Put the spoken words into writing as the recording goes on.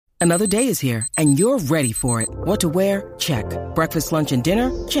Another day is here, and you're ready for it. What to wear? Check. Breakfast, lunch, and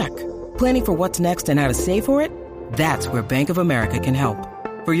dinner? Check. Planning for what's next and how to save for it? That's where Bank of America can help.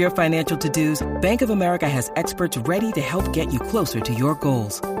 For your financial to-dos, Bank of America has experts ready to help get you closer to your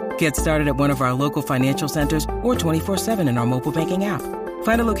goals. Get started at one of our local financial centers or 24/7 in our mobile banking app.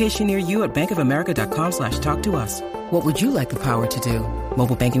 Find a location near you at bankofamerica.com/talktous. What would you like the power to do?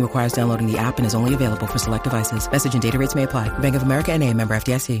 Mobile banking requires downloading the app and is only available for select devices. Message and data rates may apply. Bank of America N.A., member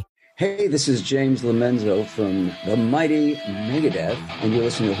FDIC. Hey, this is James Lomenzo from the mighty Megadeth, and you're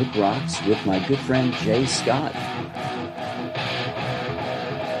listening to Hook Rocks with my good friend Jay Scott.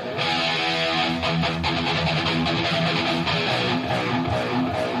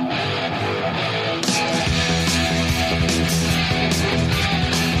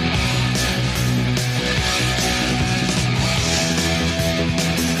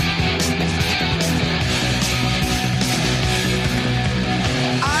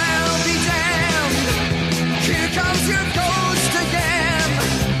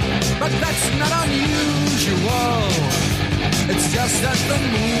 But that's not unusual. It's just that the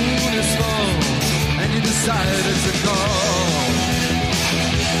moon is full and you decided to go.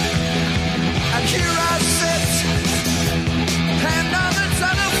 And here I sit, hand on the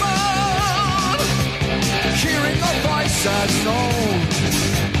telephone, hearing a voice I've known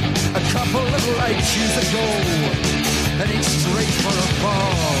a couple of lifetimes ago, heading straight for a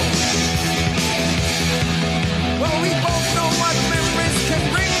fall. Well, we both know what memories can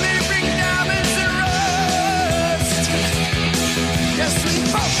bring. Yes, we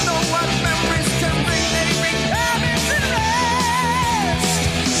both know what memories can bring. They bring damage and rest.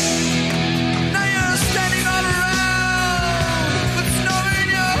 Now you're standing all around with snow in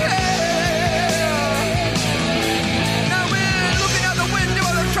your hair. Now we're looking out the window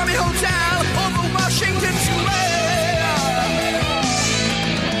of the crummy hotel over Washington Square.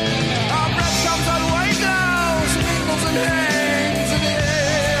 Our breath comes out way down, mingles and hangs in the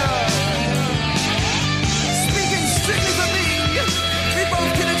air. Speaking strictly for me, we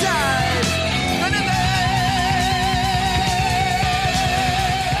both could have died then and there.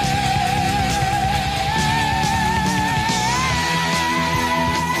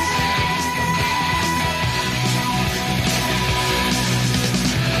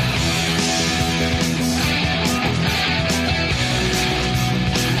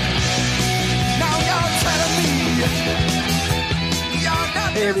 Now you're telling me you're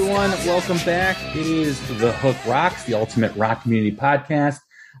not. Hey everyone, welcome back. It is The Hook Rocks, the ultimate rock community podcast.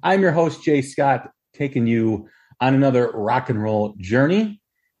 I'm your host, Jay Scott, taking you on another rock and roll journey.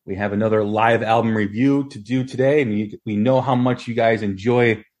 We have another live album review to do today, and we know how much you guys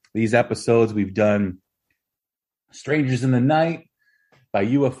enjoy these episodes. We've done Strangers in the Night by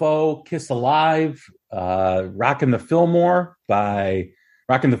UFO, Kiss Alive, Rockin' the Fillmore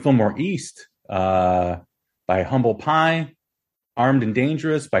East by Humble Pie, Armed and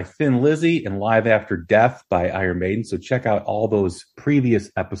Dangerous by Thin Lizzy, and Live After Death by Iron Maiden. So check out all those previous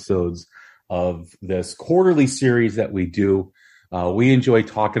episodes of this quarterly series that we do. We enjoy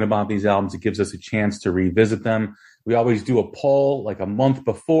talking about these albums. It gives us a chance to revisit them. We always do a poll like a month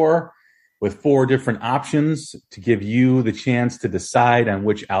before with 4 different options to give you the chance to decide on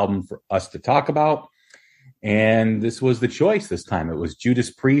which album for us to talk about. And this was the choice this time. It was Judas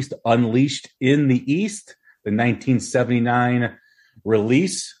Priest, Unleashed in the East, the 1979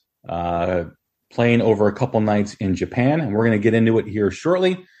 release, playing over a couple nights in Japan. And we're going to get into it here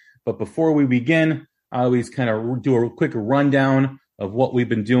shortly. But before we begin, I always kind of do a quick rundown of what we've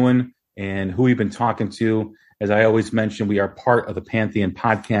been doing and who we've been talking to. As I always mention, we are part of the Pantheon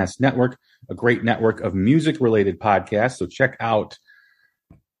Podcast Network, a great network of music-related podcasts. So check out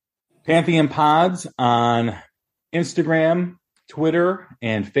Pantheon Pods on Instagram, Twitter,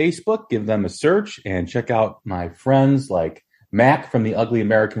 and Facebook. Give them a search and check out my friends like Mac from the Ugly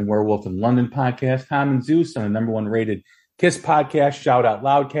American Werewolf in London podcast, Tom and Zeus on the #1 rated Kiss podcast, Shout Out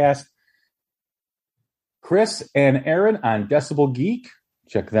Loudcast, Chris and Aaron on Decibel Geek.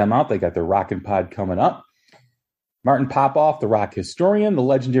 Check them out. They got their Rockin' Pod coming up. Martin Popoff, the rock historian, the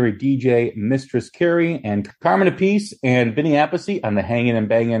legendary DJ Mistress Carrie, and Carmen Apiece and Vinny Appice on the Hangin' and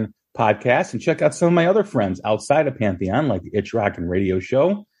Bangin' podcast. And check out some of my other friends outside of Pantheon, like the Itch Rockin' Radio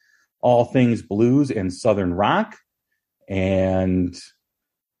Show, All Things Blues and Southern Rock, and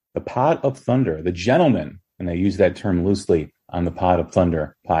the Pod of Thunder, the Gentlemen, and I use that term loosely on the Pod of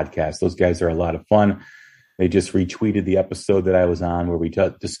Thunder podcast. Those guys are a lot of fun. They just retweeted the episode that I was on where we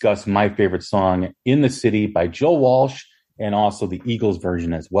discussed my favorite song, In the City, by Joe Walsh, and also the Eagles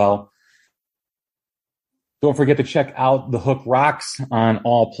version as well. Don't forget to check out The Hook Rocks on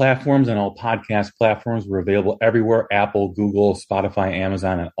all platforms and all podcast platforms. We're available everywhere: Apple, Google, Spotify,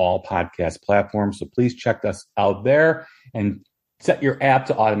 Amazon, and all podcast platforms. So please check us out there and set your app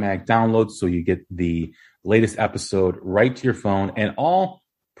to automatic download so you get the latest episode right to your phone, and all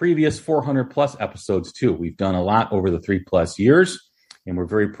previous 400 plus episodes too. We've done a lot over the 3+ years, and we're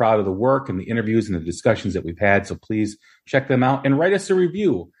very proud of the work and the interviews and the discussions that we've had. So please check them out and write us a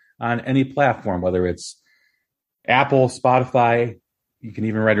review on any platform, whether it's Apple, Spotify. You can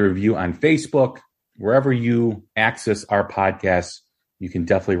even write a review on Facebook. Wherever you access our podcasts, you can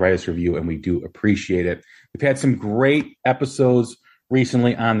definitely write us a review, and we do appreciate it. We've had some great episodes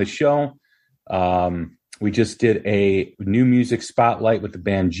recently on the show. We just did a new music spotlight with the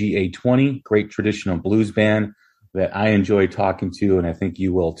band GA20, great traditional blues band that I enjoy talking to, and I think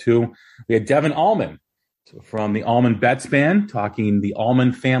you will too. We had Devin Allman from the Allman Betts Band talking the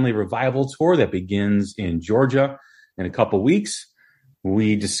Allman Family Revival Tour that begins in Georgia in a couple weeks.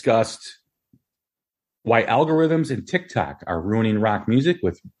 We discussed why algorithms and TikTok are ruining rock music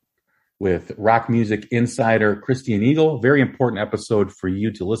with rock music insider Christian Eagle. Very important episode for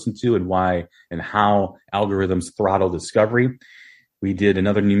you to listen to, and why and how algorithms throttle discovery. We did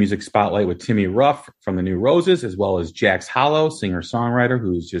another new music spotlight with Timmy Ruff from the New Roses, as well as Jax Hollow, singer-songwriter,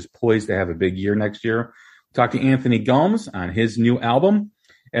 who's just poised to have a big year next year. Talked to Anthony Gomes on his new album,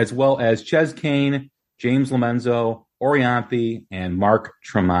 as well as Ches Kane, James Lomenzo, Orianthi, and Mark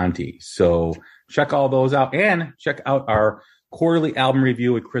Tremonti. So check all those out, and check out our quarterly album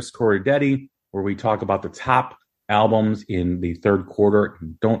review with Chris Corradetti, where we talk about the top albums in the third quarter.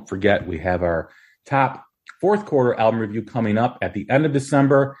 And don't forget, we have our top fourth quarter album review coming up at the end of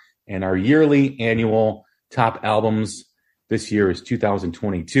December, and our yearly annual top albums this year is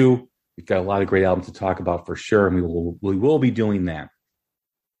 2022. We've got a lot of great albums to talk about for sure, and we will be doing that.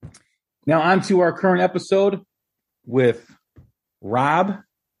 Now on to our current episode with Rob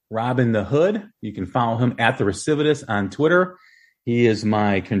in the Hood. You can follow him at The Recidivist on Twitter. He is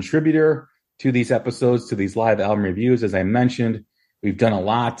my contributor to these episodes, to these live album reviews. As I mentioned, we've done a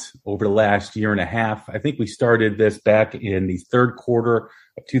lot over the last year and a half. I think we started this back in the third quarter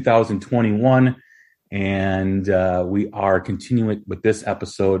of 2021. And we are continuing with this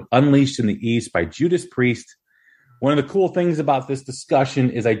episode, Unleashed in the East by Judas Priest. One of the cool things about this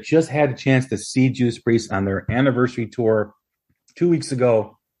discussion is I just had a chance to see Judas Priest on their anniversary tour 2 weeks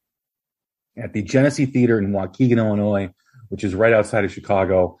ago at the Genesee Theater in Waukegan, Illinois, which is right outside of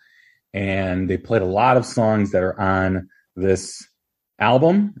Chicago. And they played a lot of songs that are on this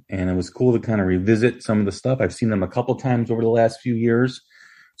album. And it was cool to kind of revisit some of the stuff. I've seen them a couple times over the last few years.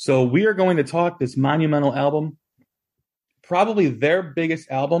 So we are going to talk this monumental album, probably their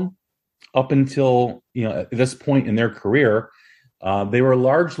biggest album up until, at this point in their career. They were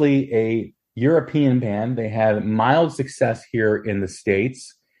largely a European band. They had mild success here in the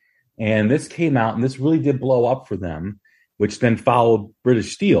States. And this came out, and this really did blow up for them, which then followed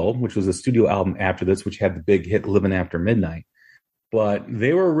British Steel, which was a studio album after this, which had the big hit Living After Midnight. But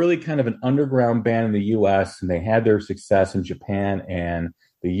they were really kind of an underground band in the U.S., and they had their success in Japan and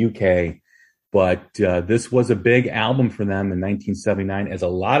the UK. But this was a big album for them in 1979, as a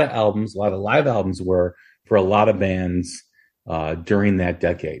lot of live albums were for a lot of bands during that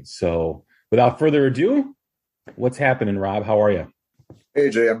decade. So without further ado, what's happening, Rob? How are you? Hey,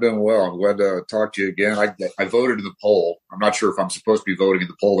 Jay, I'm doing well. I'm glad to talk to you again. I voted in the poll. I'm not sure if I'm supposed to be voting in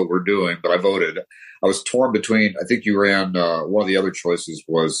the poll that we're doing, but I voted. I was torn between, I think you ran, one of the other choices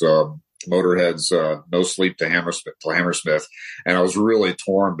was Motorhead's No Sleep to Hammersmith. And I was really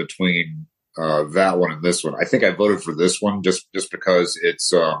torn between that one and this one. I think I voted for this one just because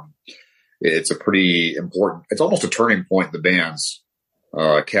it's a pretty important, it's almost a turning point in the band's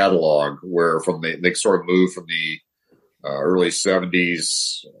catalog, where they sort of moved from the early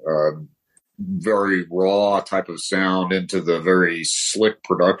 70s, very raw type of sound into the very slick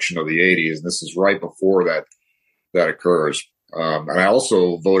production of the 80s. And this is right before that occurs. And I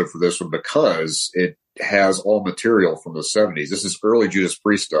also voted for this one because it has all material from the 70s. This is early Judas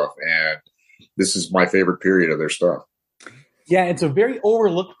Priest stuff, and this is my favorite period of their stuff. Yeah, it's a very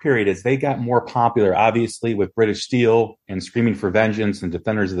overlooked period as they got more popular, obviously, with British Steel and Screaming for Vengeance and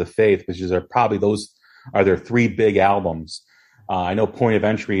Defenders of the Faith, which is those are their three big albums. I know Point of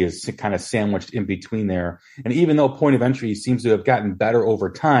Entry is kind of sandwiched in between there. And even though Point of Entry seems to have gotten better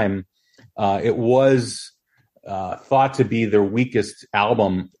over time, it was thought to be their weakest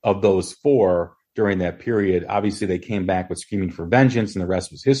album of those four during that period. Obviously, they came back with Screaming for Vengeance, and the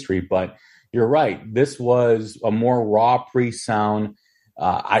rest was history. But you're right. This was a more raw Priest sound.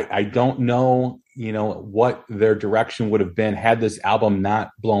 I don't know, what their direction would have been had this album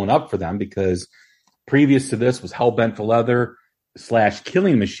not blown up for them, because Previous to this was Hellbent for Leather /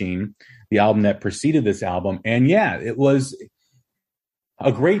 Killing Machine, the album that preceded this album. And yeah, it was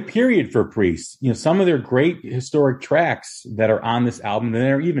a great period for Priest. Some of their great historic tracks that are on this album, and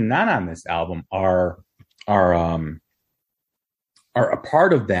they're even not on this album, are a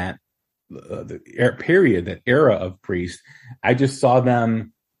part of that period, that era of Priest. I just saw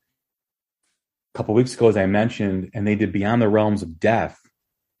them a couple weeks ago, as I mentioned, and they did Beyond the Realms of Death,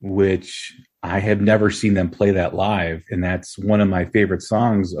 which I have never seen them play that live. And that's one of my favorite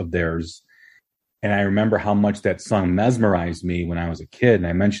songs of theirs. And I remember how much that song mesmerized me when I was a kid. And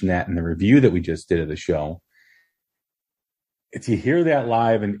I mentioned that in the review that we just did of the show. To hear that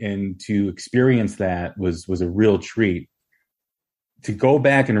live and to experience that was a real treat. To go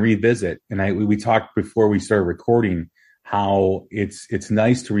back and revisit, and we talked before we started recording how it's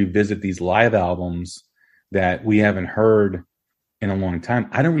nice to revisit these live albums that we haven't heard in a long time.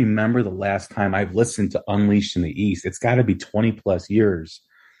 I don't remember the last time I've listened to Unleashed in the East. It's got to be 20 plus years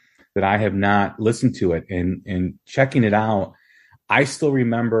that I have not listened to it, and checking it out. I still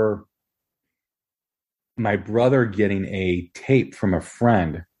remember my brother getting a tape from a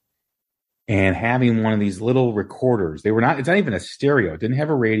friend and having one of these little recorders. It's not even a stereo. It didn't have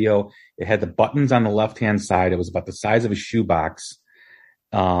a radio. It had the buttons on the left-hand side. It was about the size of a shoebox.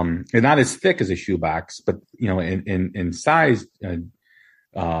 And not as thick as a shoebox, but, in size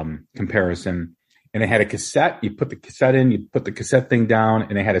comparison. And it had a cassette. You put the cassette in, you put the cassette thing down,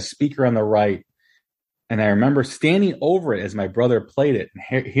 and it had a speaker on the right. And I remember standing over it as my brother played it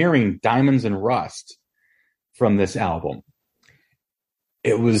and hearing Diamonds and Rust from this album.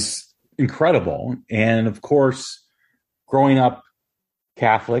 It was incredible. And of course, growing up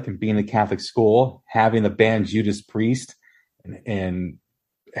Catholic and being in a Catholic school, having the band Judas Priest and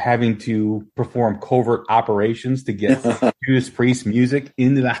having to perform covert operations to get Judas Priest music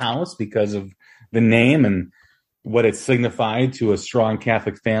into the house because of the name and what it signified to a strong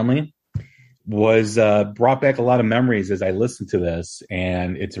Catholic family was brought back a lot of memories as I listened to this.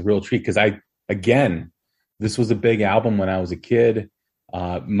 And it's a real treat because this was a big album when I was a kid.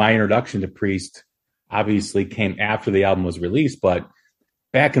 My introduction to Priest obviously came after the album was released, but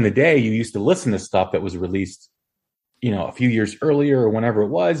back in the day, you used to listen to stuff that was released, a few years earlier or whenever it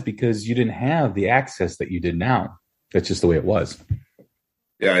was, because you didn't have the access that you did now. That's just the way it was.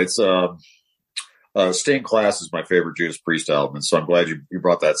 Yeah, it's Stained Class is my favorite Judas Priest album, and so I'm glad you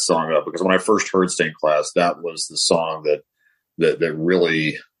brought that song up, because when I first heard Stained Class, that was the song that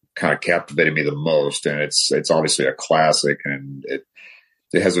really kind of captivated me the most. And it's obviously a classic, and it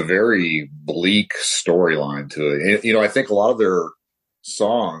has a very bleak storyline to it. And, I think a lot of their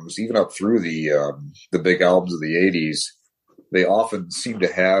songs, even up through the big albums of the 80s, they often seem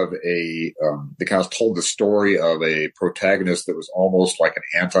to have they kind of told the story of a protagonist that was almost like an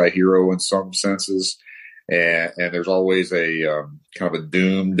anti-hero in some senses. And there's always a kind of a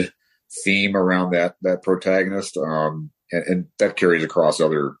doomed theme around that protagonist. And that carries across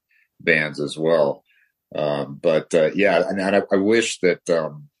other bands as well. But I wish that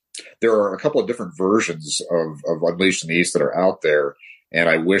there are a couple of different versions of Unleashed in the East that are out there. And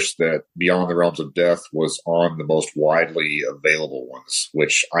I wish that Beyond the Realms of Death was on the most widely available ones,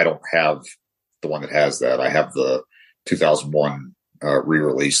 which I don't have the one that has that. I have the 2001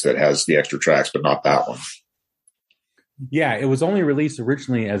 re-release that has the extra tracks, but not that one. Yeah, it was only released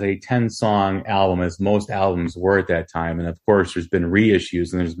originally as a 10-song album, as most albums were at that time. And of course, there's been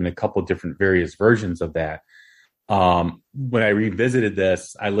reissues, and there's been a couple different various versions of that. When I revisited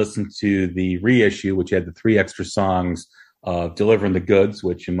this, I listened to the reissue, which had the 3 extra songs of Delivering the Goods,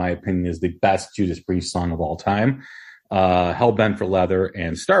 which in my opinion is the best Judas Priest song of all time, Hellbent for Leather,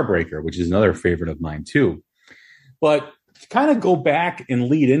 and Starbreaker, which is another favorite of mine too. But to kind of go back and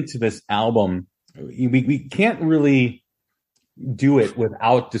lead into this album, we can't really do it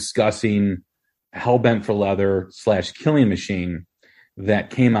without discussing Hellbent for Leather / Killing Machine that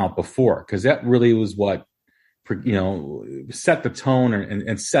came out before, because that really was what set the tone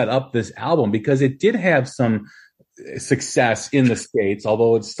and set up this album, because it did have some success in the States,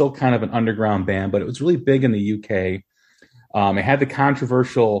 although it's still kind of an underground band, but it was really big in the UK. It had the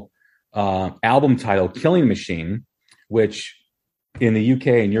controversial album title Killing Machine, which in the UK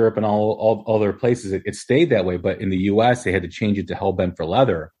and Europe and all other places, it stayed that way. But in the US, they had to change it to Hellbent for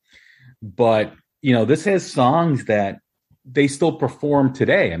Leather. But, this has songs that they still perform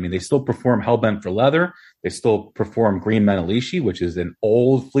today. I mean, they still perform Hellbent for Leather. They still perform Green Menalishi, which is an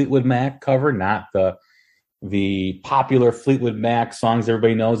old Fleetwood Mac cover, not the popular Fleetwood Mac songs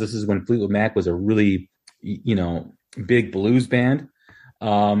everybody knows. This is when Fleetwood Mac was a really, big blues band.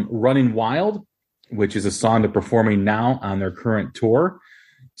 Running Wild, which is a song they're performing now on their current tour.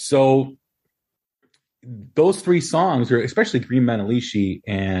 So those three songs, or especially Green Menalishi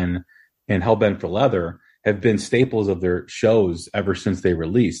and Hellbent for Leather, have been staples of their shows ever since they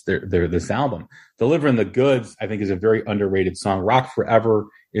released their this album. Delivering the Goods, I think, is a very underrated song. Rock Forever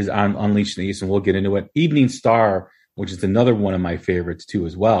is on Unleashed in the East, and we'll get into it. Evening Star, which is another one of my favorites too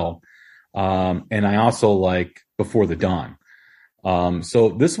as well. And I also like Before the Dawn. So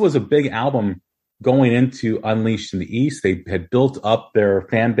this was a big album going into Unleashed in the East. They had built up their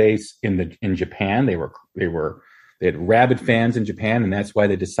fan base in Japan. They had rabid fans in Japan, and that's why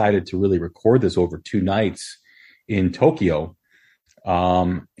they decided to really record this over 2 nights in Tokyo.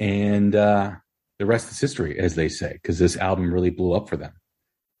 And the rest is history, as they say, because this album really blew up for them.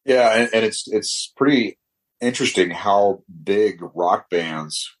 Yeah, and it's pretty interesting how big rock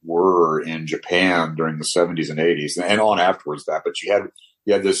bands were in Japan during the 70s and 80s, and on afterwards that. But you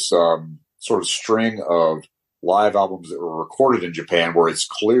had this sort of string of live albums that were recorded in Japan where it's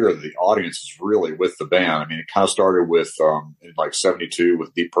clear that the audience is really with the band. I mean, it kind of started with in like 72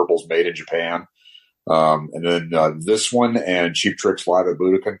 with Deep Purple's Made in Japan. And then this one and Cheap Trick's Live at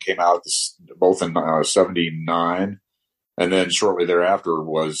Budokan came out both in 79. And then shortly thereafter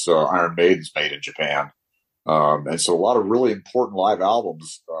was Iron Maiden's Made in Japan. And so a lot of really important live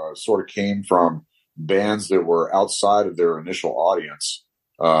albums sort of came from bands that were outside of their initial audience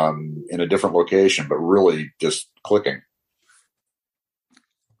in a different location, but really just clicking.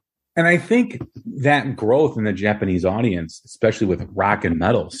 And I think that growth in the Japanese audience, especially with rock and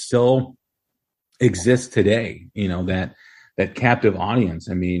metal, still exists today. You know, that captive audience.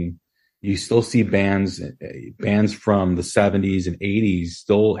 I mean, you still see bands from the 70s and 80s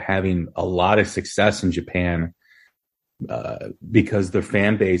still having a lot of success in Japan because their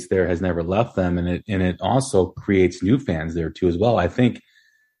fan base there has never left them, and it also creates new fans there too as well. I think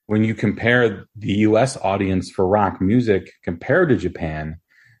when you compare the U.S. audience for rock music compared to Japan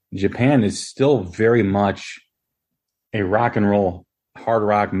is still very much a rock and roll, hard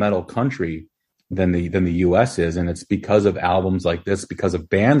rock metal country than the U.S. is, and it's because of albums like this, because of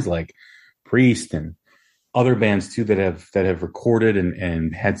bands like Priest and other bands too that have recorded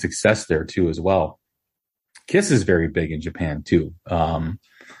and had success there too as well. Kiss is very big in Japan too.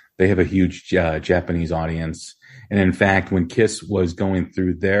 They have a huge Japanese audience. And in fact, when Kiss was going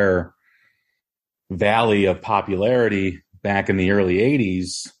through their valley of popularity back in the early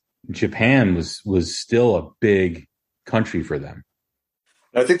 80s, Japan was still a big country for them.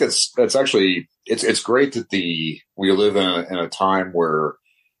 I think that's actually, it's great that we live in a time where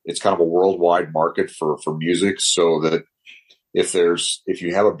it's kind of a worldwide market for music, so that if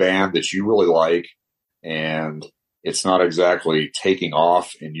you have a band that you really like and it's not exactly taking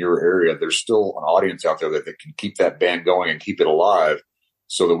off in your area, there's still an audience out there that can keep that band going and keep it alive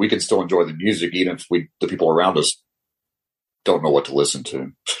so that we can still enjoy the music, even if the people around us don't know what to listen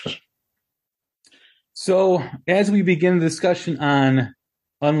to. So as we begin the discussion on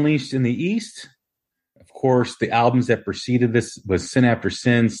Unleashed in the East, of course, the albums that preceded this was Sin After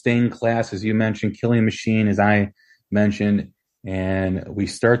Sin, Stained Glass, as you mentioned, Killing Machine, as I mentioned, and we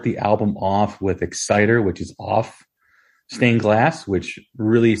start the album off with Exciter, which is off Stained Glass, which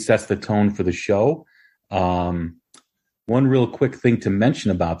really sets the tone for the show. One real quick thing to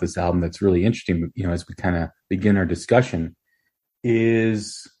mention about this album that's really interesting, you know, as we kind of begin our discussion,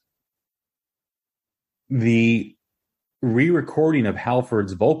 is the re-recording of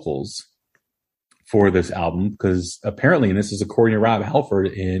Halford's vocals for this album, because apparently, and this is according to Rob Halford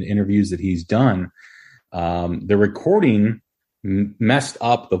in interviews that he's done, the recording messed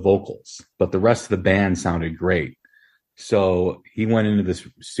up the vocals, but the rest of the band sounded great. So he went into this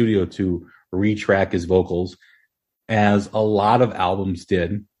studio to retrack his vocals, as a lot of albums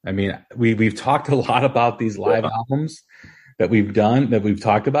did. I mean, we've talked a lot about these live albums that we've done, that we've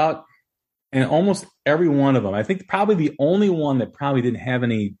talked about, and almost every one of them, I think probably the only one that probably didn't have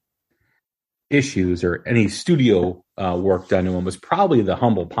any issues or any studio work done to him was probably the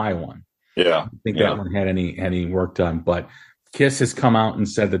Humble Pie one. Yeah. I think that one had any work done, but Kiss has come out and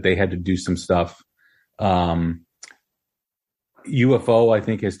said that they had to do some stuff. UFO, I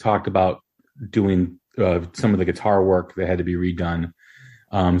think, has talked about doing some of the guitar work that had to be redone.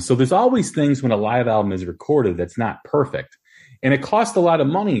 So there's always things when a live album is recorded that's not perfect. And it costs a lot of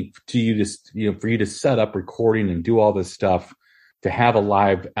money for you to set up recording and do all this stuff to have a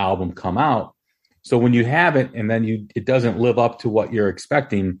live album come out. So when you have it and then it doesn't live up to what you're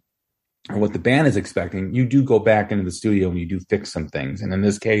expecting or what the band is expecting, you do go back into the studio and you do fix some things. And in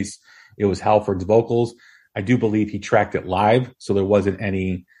this case, it was Halford's vocals. I do believe he tracked it live, so there wasn't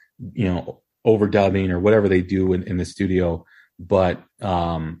any, overdubbing or whatever they do in the studio. But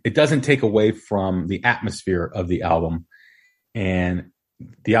it doesn't take away from the atmosphere of the album. And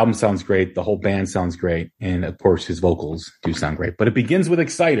the album sounds great. The whole band sounds great. And of course, his vocals do sound great. But it begins with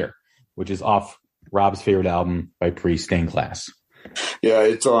Exciter, which is off Rob's favorite album by Priest, Stained Class. Yeah,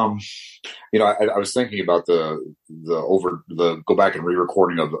 it's I was thinking about the go back and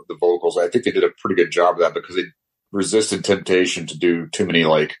re-recording of the vocals. I think they did a pretty good job of that because they resisted temptation to do too many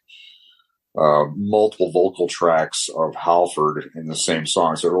multiple vocal tracks of Halford in the same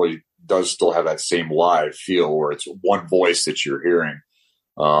song. So it really does still have that same live feel where it's one voice that you're hearing.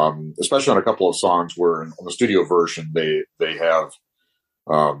 Especially on a couple of songs where on the studio version they have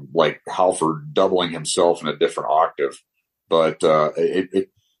like Halford doubling himself in a different octave. But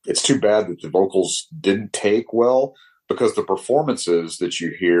it's too bad that the vocals didn't take well because the performances that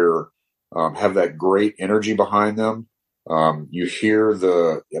you hear have that great energy behind them. You hear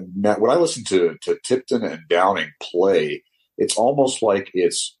when I listen to Tipton and Downing play, it's almost like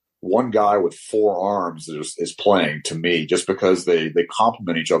it's one guy with four arms that is playing to me, just because they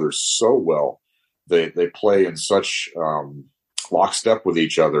complement each other so well. They play in such lockstep with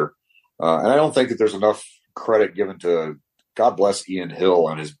each other, and I don't think that there's enough credit given to, God bless Ian Hill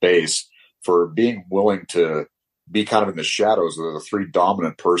and his bass, for being willing to be kind of in the shadows of the three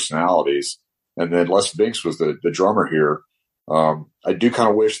dominant personalities. And then Les Binks was the drummer here. I do kind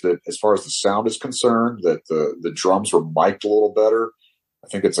of wish that, as far as the sound is concerned, that the drums were mic'd a little better. I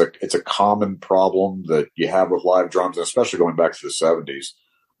think it's a common problem that you have with live drums, especially going back to the 70s.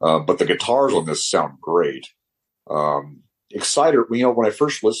 But the guitars on this sound great. Exciter, when I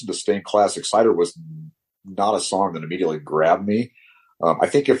first listened to Stained Class, Exciter was not a song that immediately grabbed me. I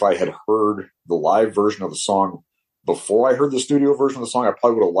think if I had heard the live version of the song before I heard the studio version of the song, I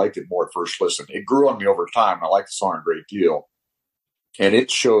probably would have liked it more at first listen. It grew on me over time, and I like the song a great deal. And it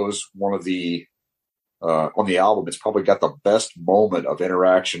shows one of the on the album, it's probably got the best moment of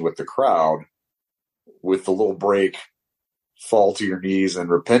interaction with the crowd, with the little break, fall to your knees and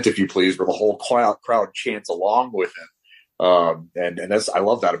repent if you please, where the whole crowd chants along with him. And that's, I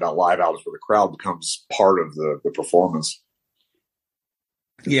love that about live albums, where the crowd becomes part of the performance.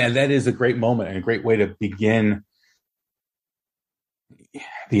 Yeah, that is a great moment and a great way to begin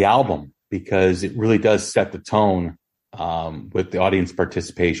the album, because it really does set the tone with the audience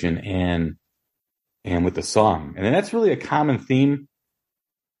participation and with the song. And that's really a common theme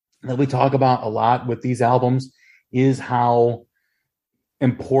that we talk about a lot with these albums, is how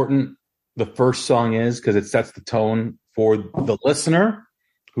important the first song is, because it sets the tone for the listener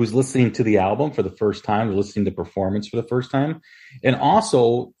who's listening to the album for the first time, or listening to performance for the first time, and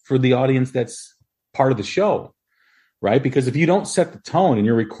also for the audience that's part of the show, right? Because if you don't set the tone and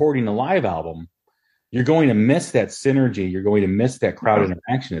you're recording a live album, you're going to miss that synergy. You're going to miss that crowd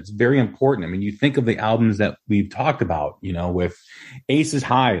interaction. It's very important. I mean, you think of the albums that we've talked about, with Aces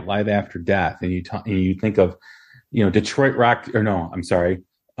High, Live After Death, and you think of, Detroit Rock, or no, I'm sorry,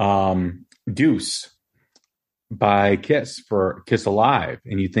 Deuce by Kiss for Kiss Alive.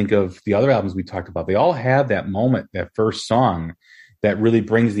 And you think of the other albums we talked about, they all have that moment, that first song that really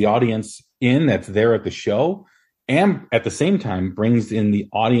brings the audience in that's there at the show, and at the same time brings in the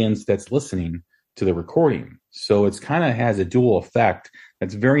audience that's listening to the recording. So it's kind of has a dual effect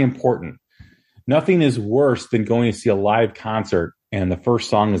that's very important. Nothing is worse than going to see a live concert and the first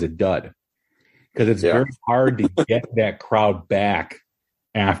song is a dud, because it's very hard to get that crowd back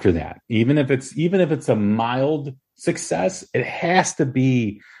after that. Even if it's a mild success, it has to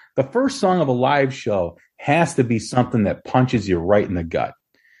be, the first song of a live show has to be something that punches you right in the gut.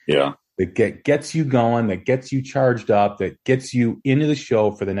 Yeah. That gets you going, that gets you charged up, that gets you into the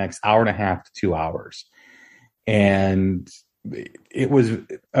show for the next hour and a half to 2 hours. And it was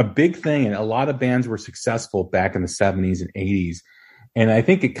a big thing, and a lot of bands were successful back in the 70s and 80s. And I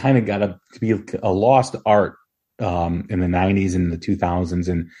think it kind of got to be a lost art in the 90s and the 2000s.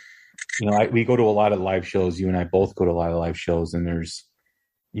 And, we go to a lot of live shows. You and I both go to a lot of live shows, and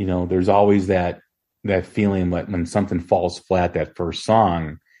there's always that feeling that when something falls flat, that first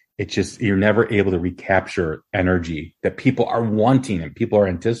song, you're never able to recapture energy that people are wanting and people are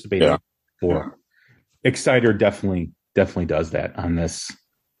anticipating for. Exciter definitely does that on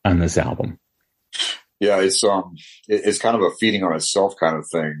this album. Yeah, it's kind of a feeding on itself kind of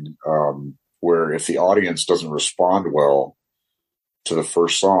thing, where if the audience doesn't respond well to the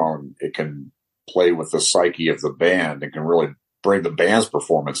first song, it can play with the psyche of the band and can really bring the band's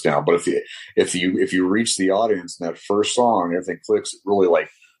performance down. But if you reach the audience in that first song, everything clicks, it really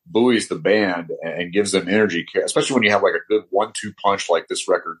buoys the band and gives them energy, especially when you have a good 1-2 punch like this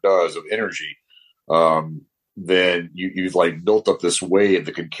record does of energy. Then you've built up this wave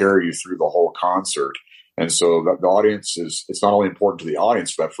that can carry you through the whole concert. And so the audience it's not only important to the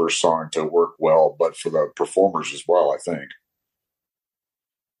audience for that first song to work well, but for the performers as well, I think.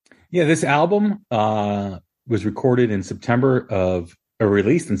 Yeah, this album was recorded in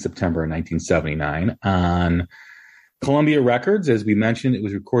released in September of 1979 on Columbia Records. As we mentioned, it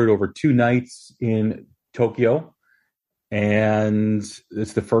was recorded over 2 nights in Tokyo. And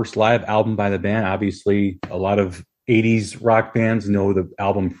it's the first live album by the band. Obviously, a lot of 80s rock bands know the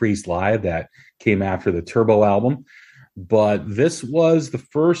album Priest Live that came after the Turbo album. But this was the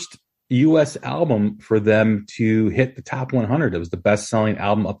first U.S. album for them to hit the top 100. It was the best-selling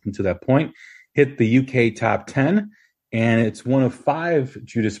album up until that point. Hit the UK top 10. And it's one of 5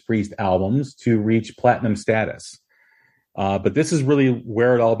 Judas Priest albums to reach platinum status. But this is really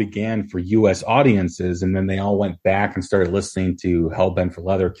where it all began for U.S. audiences. And then they all went back and started listening to Hellbent for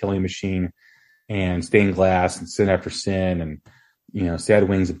Leather, Killing Machine, and Stained Glass, and Sin After Sin, and, Sad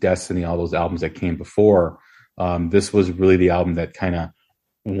Wings of Destiny, all those albums that came before. This was really the album that kind of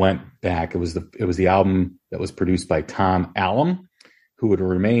went back. It was the album that was produced by Tom Allom, who would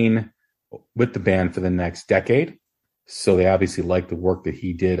remain with the band for the next decade. So they obviously liked the work that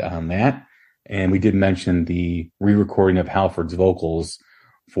he did on that. And we did mention the re-recording of Halford's vocals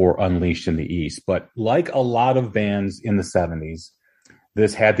for Unleashed in the East. But like a lot of bands in the 70s,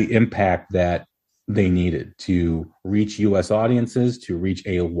 this had the impact that they needed to reach U.S. audiences, to reach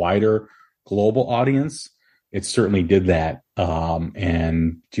a wider global audience. It certainly did that.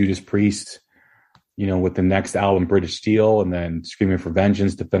 And Judas Priest, with the next album, British Steel, and then Screaming for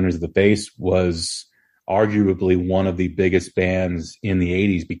Vengeance, Defenders of the Faith, was arguably one of the biggest bands in the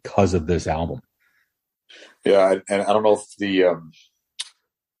 80s because of this album. Yeah, and I don't know if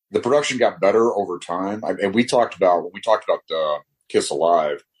the production got better over time. And we talked about Kiss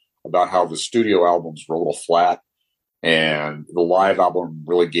Alive, about how the studio albums were a little flat, and the live album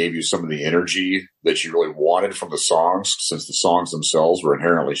really gave you some of the energy that you really wanted from the songs, since the songs themselves were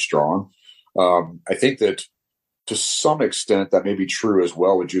inherently strong. I think that to some extent that may be true as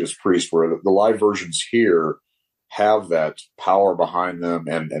well with Judas Priest, where the live versions here have that power behind them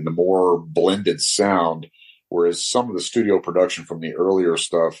and the more blended sound, whereas some of the studio production from the earlier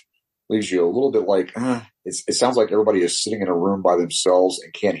stuff leaves you a little bit like, it sounds like everybody is sitting in a room by themselves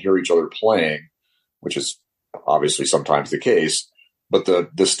and can't hear each other playing, which is obviously sometimes the case, but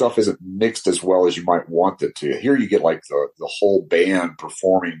the stuff isn't mixed as well as you might want it to. Here you get like the whole band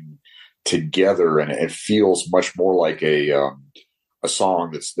performing together, and it feels much more like a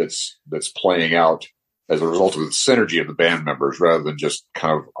song that's playing out as a result of the synergy of the band members, rather than just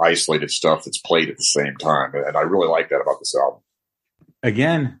kind of isolated stuff that's played at the same time. And I really like that about this album.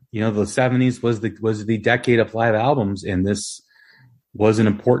 Again, the 70s was the decade of live albums, and this was an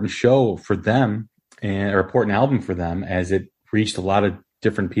important show for them, or important album for them, as it reached a lot of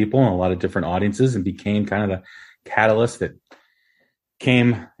different people and a lot of different audiences, and became kind of the catalyst that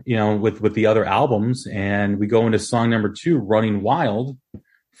came, with the other albums. And we go into song number 2, Running Wild,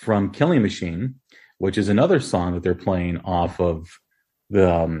 from Killing Machine, which is another song that they're playing off of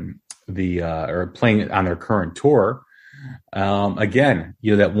or playing on their current tour. Again,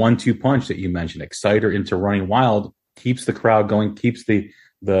 that 1-2 punch that you mentioned, Exciter into Running Wild, keeps the crowd going, keeps the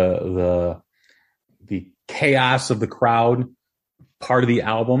chaos of the crowd part of the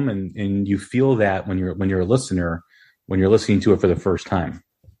album, and you feel that when you're a listener, when you're listening to it for the first time.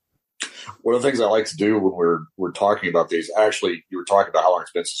 One of the things I like to do when we're talking about these, actually, you were talking about how long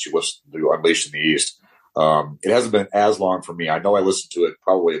it's been since you listened to Unleashed in the East. It hasn't been as long for me. I know I listened to it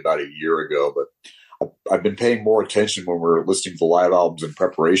probably about a year ago, but I've been paying more attention when we're listening to the live albums in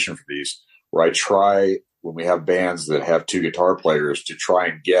preparation for these, where I try, when we have bands that have 2 guitar players, to try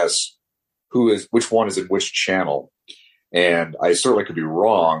and guess which one is in which channel. And I certainly could be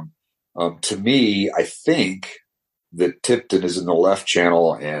wrong. To me, I think that Tipton is in the left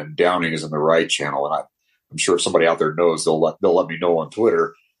channel and Downing is in the right channel. And I'm sure if somebody out there knows, they'll let me know on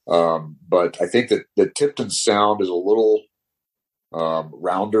Twitter. But I think that Tipton's sound is a little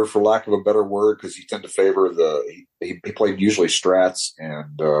rounder, for lack of a better word, because he tend to favor he played usually Strats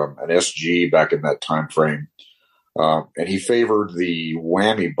and an SG back in that time frame. And he favored the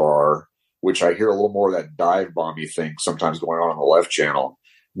whammy bar, which I hear a little more of that dive bomby thing sometimes going on the left channel.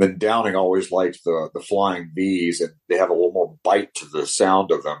 And then Downing always liked the flying V's, and they have a little more bite to the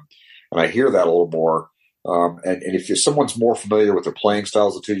sound of them. And I hear that a little more. And if someone's more familiar with the playing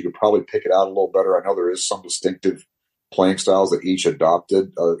styles of the two, you could probably pick it out a little better. I know there is some distinctive playing styles that each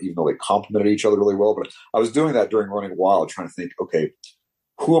adopted, even though they complemented each other really well. But I was doing that during Running Wild, trying to think, okay,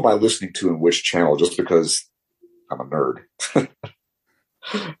 who am I listening to in which channel, just because I'm a nerd.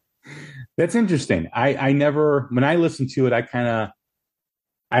 That's interesting. I never, when I listen to it,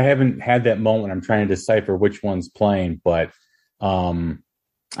 I haven't had that moment. I'm trying to decipher which one's playing, but I'm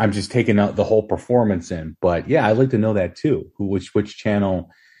just taking out the whole performance in. But yeah, I'd like to know that too. Which channel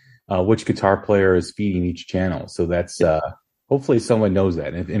which guitar player is feeding each channel. So that's hopefully someone knows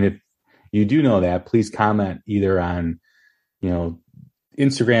that. And if you do know that, please comment either on,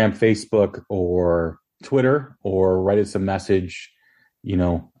 Instagram, Facebook, or Twitter, or write us a message,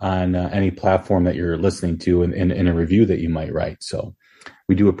 on any platform that you're listening to in a review that you might write. So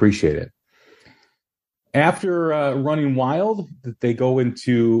we do appreciate it. After Running Wild, they go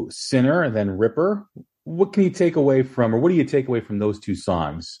into Sinner and then Ripper. What can you take away from, or what do you take away from those two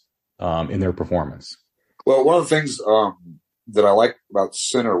songs in their performance? Well, one of the things that I like about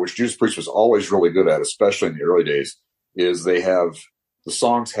Sinner, which Judas Priest was always really good at, especially in the early days, is the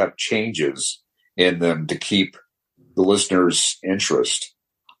songs have changes in them to keep the listener's interest.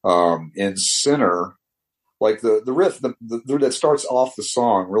 In Sinner, like the riff that starts off the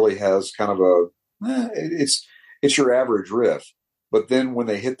song really has kind of it's your average riff. But then when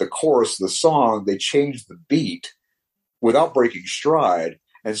they hit the chorus of the song, they change the beat without breaking stride.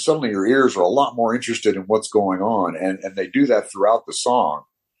 And suddenly your ears are a lot more interested in what's going on. And they do that throughout the song.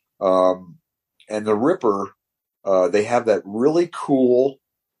 And the Ripper, they have that really cool,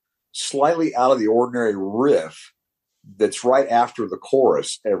 slightly out of the ordinary riff that's right after the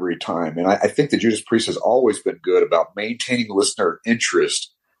chorus every time. And I think that Judas Priest has always been good about maintaining listener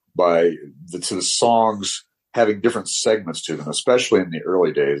interest by the songs having different segments to them, especially in the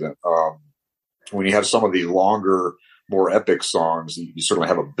early days. When you have some of the longer, more epic songs, you certainly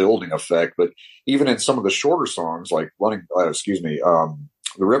have a building effect. But even in some of the shorter songs, like The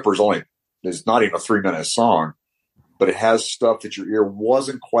Ripper is not even a 3-minute song, but it has stuff that your ear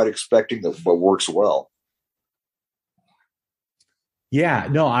wasn't quite expecting but works well. Yeah,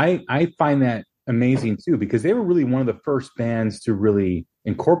 no, I find that amazing too, because they were really one of the first bands to really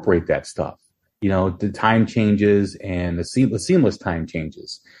incorporate that stuff. The time changes and the seamless time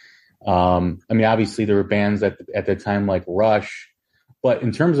changes. Obviously there were bands at the time like Rush, but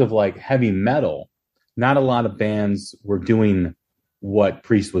in terms of like heavy metal, not a lot of bands were doing what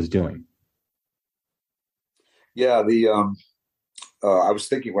Priest was doing. Yeah, I was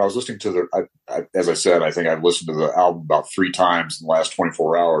thinking when I was listening to as I said, I think I've listened to the album about 3 times in the last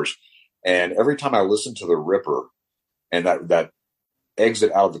 24 hours. And every time I listened to the Ripper and that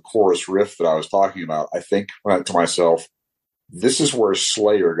exit out of the chorus riff that I was talking about, I think to myself, this is where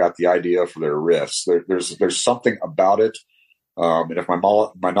Slayer got the idea for their riffs. There's something about it. And if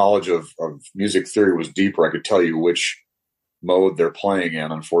my knowledge of music theory was deeper, I could tell you which mode they're playing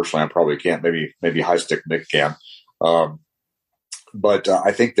in. Unfortunately, I probably can't. Maybe High Stick Nick can. But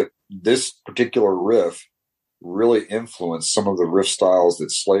I think that this particular riff really influenced some of the riff styles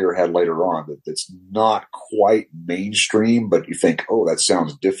that Slayer had later on. That's not quite mainstream, but you think, oh, that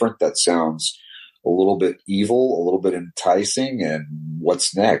sounds different. That sounds a little bit evil, a little bit enticing. And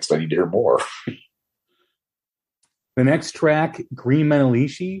what's next? I need to hear more. The next track, Green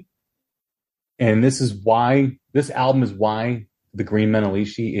Menelishi, and this album is why the Green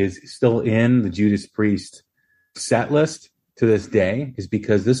Menelishi is still in the Judas Priest set list to this day, is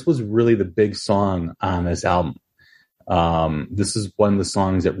because this was really the big song on this album. This is one of the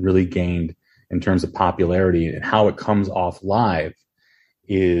songs that really gained in terms of popularity, and how it comes off live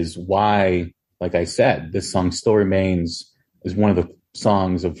is why, like I said, this song still remains as one of the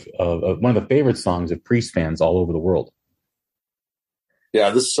songs of one of the favorite songs of Priest fans all over the world. Yeah,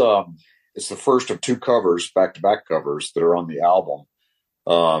 this it's the first of 2 covers, back-to-back covers that are on the album.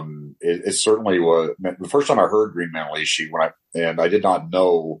 It certainly was the first time I heard Green Menelishi and I did not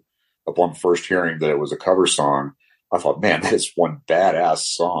know upon first hearing that it was a cover song. I thought, man, that is one badass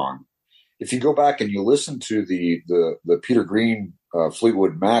song. If you go back and you listen to the Peter Green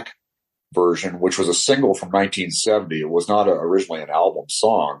Fleetwood Mac version, which was a single from 1970, it was not originally an album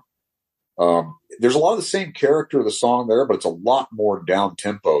song. There's a lot of the same character of the song there, but it's a lot more down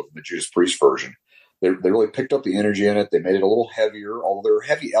tempo than the Judas Priest version. They really picked up the energy in it. They made it a little heavier, although there are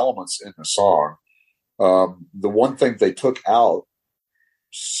heavy elements in the song. The one thing they took out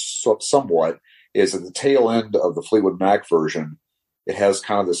somewhat is at the tail end of the Fleetwood Mac version, it has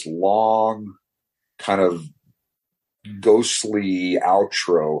kind of this long, kind of ghostly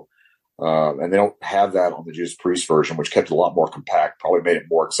outro. And they don't have that on the Judas Priest version, which kept it a lot more compact, probably made it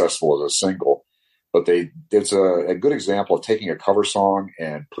more accessible as a single. But it's a good example of taking a cover song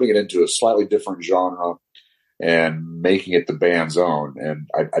and putting it into a slightly different genre and making it the band's own. And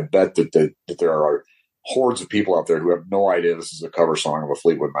I bet that there are hordes of people out there who have no idea this is a cover song of a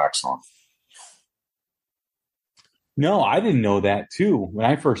Fleetwood Mac song. No, I didn't know that too. When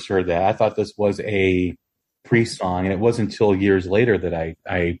I first heard that, I thought this was a Priest song, and it wasn't until years later that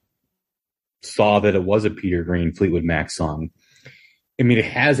I saw that it was a Peter Green Fleetwood Mac song. I mean, it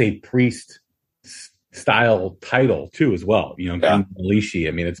has a Priest style title too, as well. You know, Yeah. Lishi.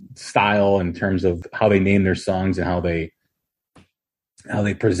 I mean, it's style in terms of how they name their songs and how they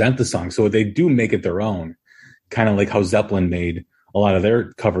present the song. So they do make it their own, kind of like how Zeppelin made a lot of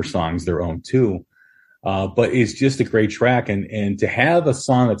their cover songs their own too. But it's just a great track, and to have a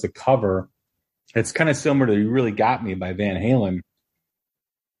song that's a cover, it's kind of similar to "You Really Got Me" by Van Halen,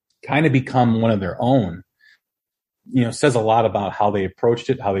 kind of become one of their own. You know, says a lot about how they approached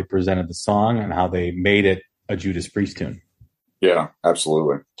it, how they presented the song, and how they made it a Judas Priest tune. Yeah,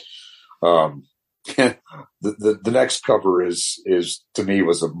 absolutely. The next cover is to me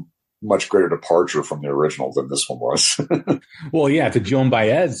was a much greater departure from the original than this one was. Well, yeah, it's a Joan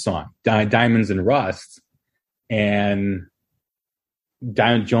Baez song, Diamonds and Rust. And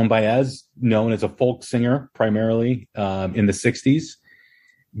Joan Baez, known as a folk singer primarily in the 60s.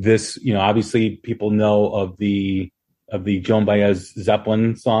 This, you know, obviously people know of the Joan Baez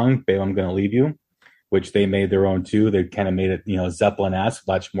Zeppelin song, Babe, I'm Gonna Leave You, which they made their own too. They kind of made it, you know, Zeppelin-esque,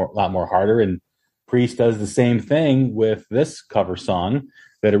 a lot more harder. And Priest does the same thing with this cover song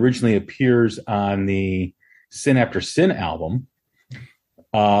that originally appears on the Sin After Sin album.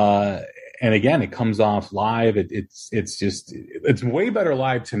 And again, it comes off live. It's way better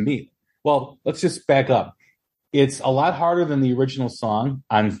live to me. Well, let's just back up. It's a lot harder than the original song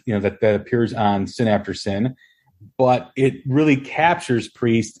on, you know, that appears on Sin After Sin, but it really captures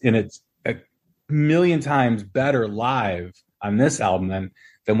Priest, and it's a million times better live on this album than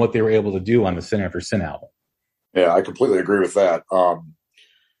what they were able to do on the Sin After Sin album. Yeah, I completely agree with that.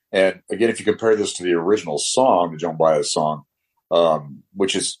 And again, if you compare this to the original song, the Joan Baez song,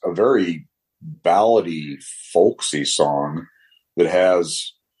 which is a very ballady, folksy song that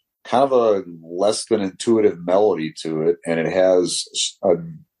has kind of a less than intuitive melody to it, and it has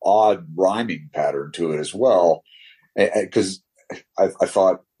an odd rhyming pattern to it as well. Because I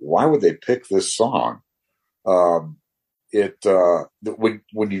thought, why would they pick this song? When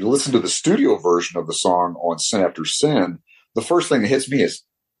you listen to the studio version of the song on Sin After Sin, the first thing that hits me is,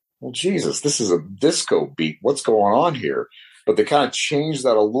 well, Jesus, this is a disco beat. What's going on here? But they kind of changed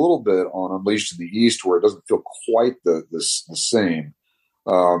that a little bit on Unleashed in the East, where it doesn't feel quite the same.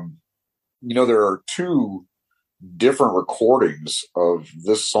 You know, there are two different recordings of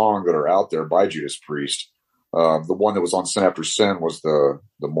this song that are out there by Judas Priest. The one that was on Sin After Sin was the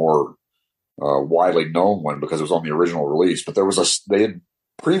more widely known one because it was on the original release. But they had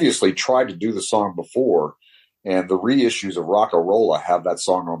previously tried to do the song before, and the reissues of Rock-A-Rolla have that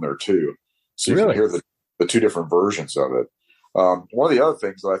song on there too. So you can hear the two different versions of it. One of the other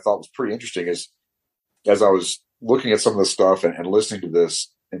things that I thought was pretty interesting is, as I was looking at some of the stuff and listening to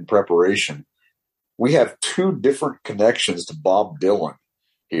this in preparation, we have two different connections to Bob Dylan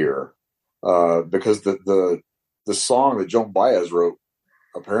here, because the song that Joan Baez wrote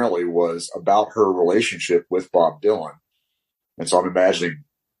apparently was about her relationship with Bob Dylan. And so I'm imagining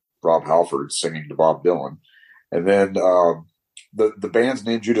Rob Halford singing to Bob Dylan. And then the band's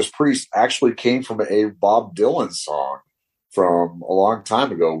name, Judas Priest, actually came from a Bob Dylan song from a long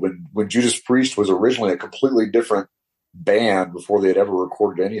time ago when Judas Priest was originally a completely different band before they had ever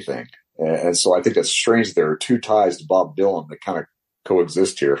recorded anything. And so I think that's strange that there are two ties to Bob Dylan that kind of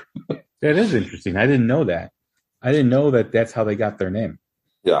coexist here. That is interesting. I didn't know that. I didn't know that that's how they got their name.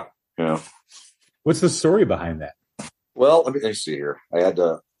 Yeah. What's the story behind that? Well, let me see here. I had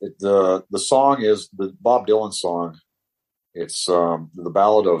to. The song is the Bob Dylan song. It's the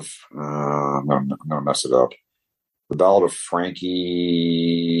ballad of. I'm gonna mess it up. The Ballad of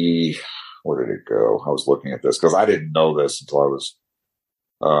Frankie. Where did it go? I was looking at this because I didn't know this until I was.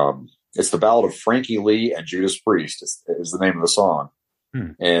 It's the Ballad of Frankie Lee and Judas Priest is the name of the song.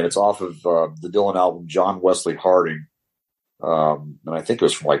 And it's off of the Dylan album John Wesley Harding. And I think it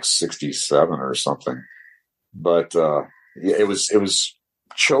was from like 1967 or something. But it was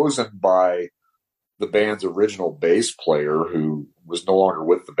chosen by the band's original bass player, who was no longer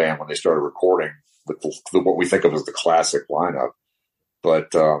with the band when they started recording with what we think of as the classic lineup.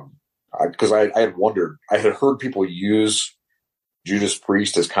 But because I had wondered, I had heard people use Judas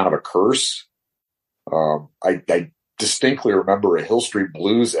Priest as kind of a curse. I distinctly remember a Hill Street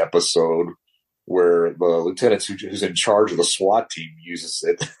Blues episode where the lieutenant who's in charge of the SWAT team uses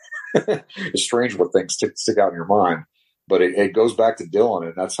it. It's strange what things stick out in your mind, but it goes back to Dylan,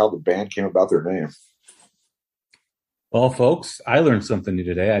 and that's how the band came about their name. Well, folks, I learned something new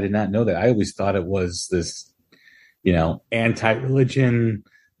today. I did not know that. I always thought it was this, anti-religion.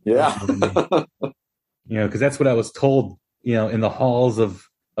 Yeah. Because that's what I was told, in the halls of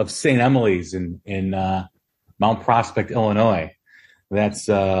St. Emily's in Mount Prospect, Illinois. That's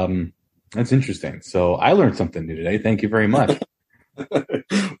interesting. So I learned something new today. Thank you very much.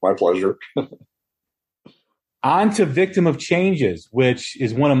 My pleasure. On to Victim of Changes, which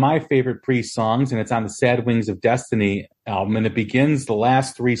is one of my favorite Priest songs, and it's on the Sad Wings of Destiny album. And it begins the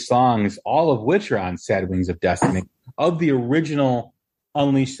last 3 songs, all of which are on Sad Wings of Destiny, of the original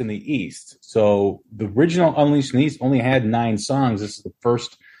Unleashed in the East. So the original Unleashed in the East only had 9 songs. This is the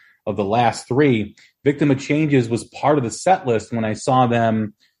first of the last 3. Victim of Changes was part of the set list when I saw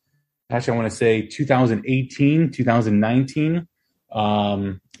them, actually, I want to say 2018, 2019,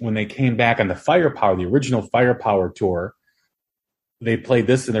 when they came back on the Firepower, the original Firepower tour. They played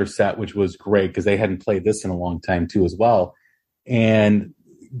this in their set, which was great because they hadn't played this in a long time too as well. And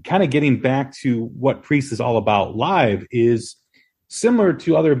kind of getting back to what Priest is all about live is similar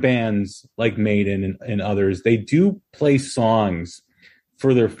to other bands like Maiden and others. They do play songs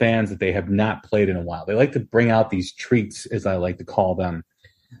for their fans that they have not played in a while. They like to bring out these treats, as I like to call them,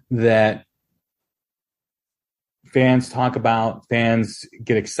 that fans talk about, fans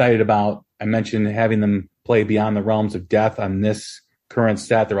get excited about. I mentioned having them play Beyond the Realms of Death on this current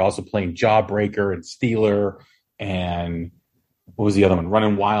set. They're also playing Jawbreaker and Stealer and what was the other one?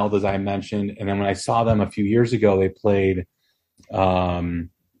 Running Wild, as I mentioned. And then when I saw them a few years ago, they played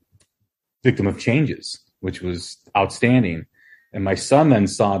Victim of Changes, which was outstanding. And my son then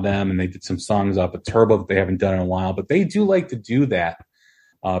saw them, and they did some songs off of Turbo that they haven't done in a while. But they do like to do that,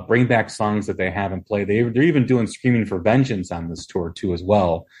 bring back songs that they haven't played. They're even doing Screaming for Vengeance on this tour, too, as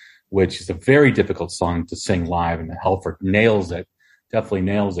well, which is a very difficult song to sing live. And Halford nails it, definitely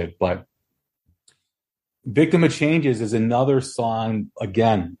nails it. But Victim of Changes is another song,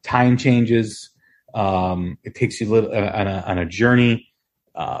 again, time changes. It takes you on a journey.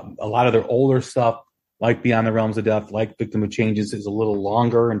 A lot of their older stuff, like Beyond the Realms of Death, like Victim of Changes, is a little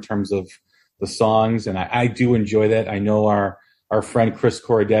longer in terms of the songs, and I do enjoy that. I know our friend Chris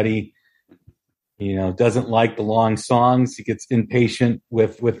Corradetti, doesn't like the long songs. He gets impatient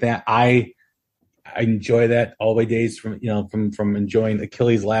with that. I enjoy that all my days from enjoying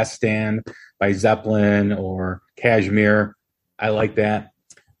Achilles' Last Stand by Zeppelin or Kashmir. I like that.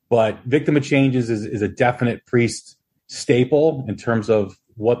 But Victim of Changes is a definite Priest staple in terms of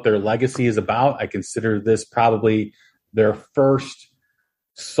what their legacy is about. I consider this probably their first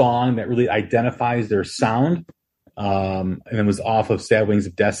song that really identifies their sound. And it was off of Sad Wings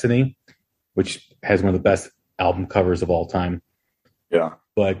of Destiny, which has one of the best album covers of all time. Yeah.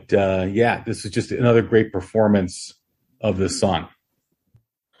 But this is just another great performance of this song.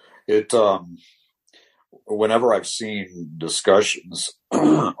 It whenever I've seen discussions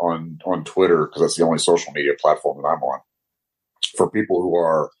on Twitter, because that's the only social media platform that I'm on, for people who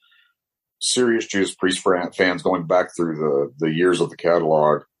are serious Judas Priest fans going back through the years of the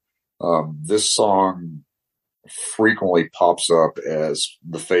catalog, this song frequently pops up as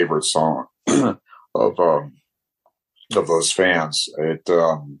the favorite song of those fans.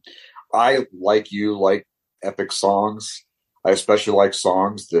 I like epic songs. I especially like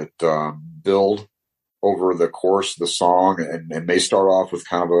songs that build over the course of the song and may start off with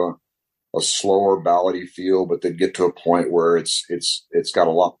kind of a slower ballady feel, but then get to a point where it's got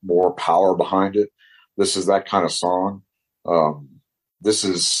a lot more power behind it. This is that kind of song.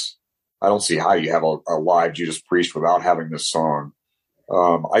 I don't see how you have a live Judas Priest without having this song.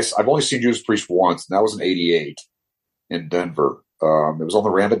 I've only seen Judas Priest once, and that was in '88 in Denver. It was on the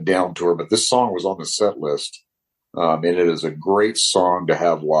Ram It Down tour, but this song was on the set list. And it is a great song to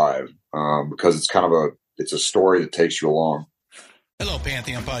have live, because it's a story that takes you along. Hello,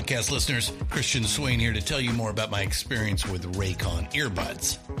 Pantheon podcast listeners. Christian Swain here to tell you more about my experience with Raycon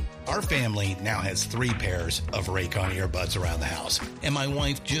earbuds. Our family now has 3 pairs of Raycon earbuds around the house, and my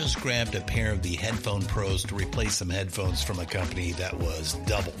wife just grabbed a pair of the Headphone Pros to replace some headphones from a company that was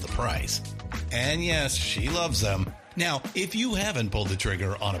double the price. And yes, she loves them. Now, if you haven't pulled the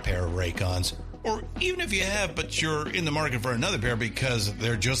trigger on a pair of Raycons, or even if you have, but you're in the market for another pair because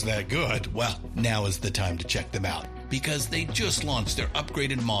they're just that good, well, now is the time to check them out, because they just launched their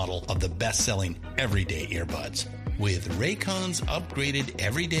upgraded model of the best-selling everyday earbuds. With Raycon's upgraded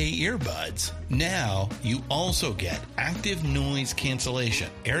everyday earbuds, now you also get active noise cancellation,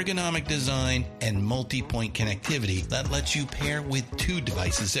 ergonomic design, and multi-point connectivity that lets you pair with 2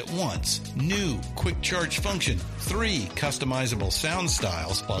 devices at once. New quick charge function, 3 customizable sound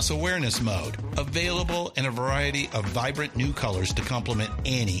styles, plus awareness mode. Available in a variety of vibrant new colors to complement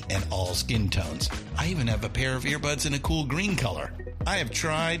any and all skin tones. I even have a pair of earbuds in a cool green color. I have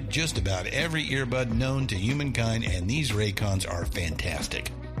tried just about every earbud known to humankind, and these Raycons are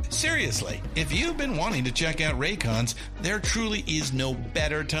fantastic. Seriously, if you've been wanting to check out Raycons, there truly is no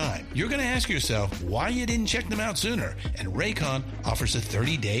better time. You're going to ask yourself why you didn't check them out sooner, and Raycon offers a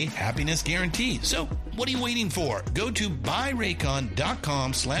 30-day happiness guarantee. So what are you waiting for? Go to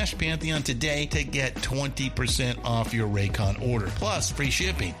buyraycon.com/Pantheon today to get 20% off your Raycon order, plus free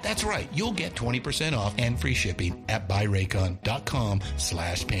shipping. That's right, you'll get 20% off and free shipping at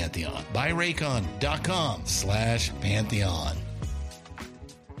buyraycon.com/Pantheon. buyraycon.com/Pantheon.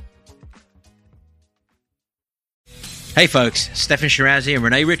 Hey folks, Stefan Shirazi and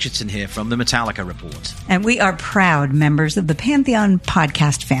Renee Richardson here from the Metallica Report. And we are proud members of the Pantheon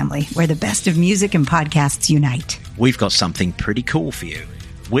podcast family, where the best of music and podcasts unite. We've got something pretty cool for you.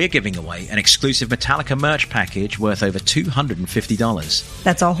 We're giving away an exclusive Metallica merch package worth over $250.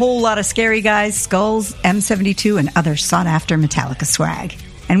 That's a whole lot of Scary Guys, skulls, M72, and other sought-after Metallica swag.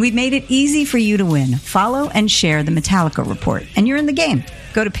 And we've made it easy for you to win. Follow and share the Metallica Report, and you're in the game.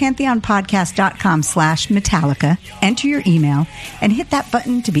 Go to pantheonpodcast.com/Metallica, enter your email, and hit that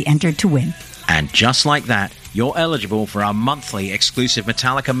button to be entered to win. And just like that, you're eligible for our monthly exclusive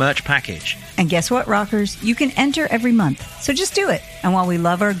Metallica merch package. And guess what, rockers? You can enter every month. So just do it. And while we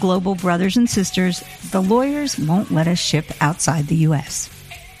love our global brothers and sisters, the lawyers won't let us ship outside the U.S.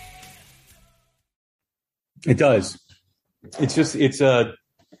 It does.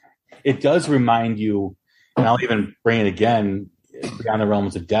 It does remind you, and I'll even bring it again, Beyond the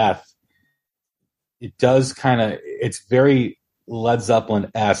Realms of Death. It does it's very Led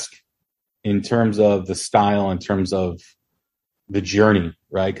Zeppelin-esque in terms of the style, in terms of the journey,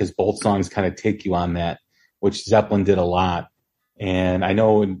 right? Because both songs kind of take you on that, which Zeppelin did a lot. And I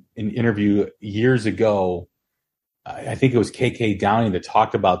know in an interview years ago, I think it was KK Downing that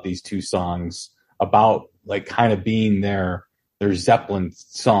talked about these two songs, about like kind of being their Zeppelin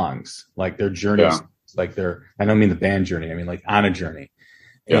songs, like their journey, like I don't mean the band journey, I mean like on a journey.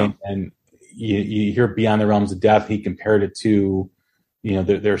 Yeah. And you hear Beyond the Realms of Death, he compared it to,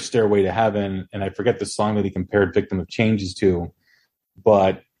 their Stairway to Heaven, and I forget the song that he compared Victim of Changes to,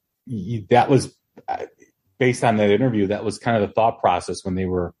 but that was based on that interview. That was kind of the thought process when they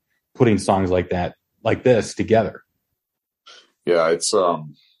were putting songs like that, like this, together. Yeah, it's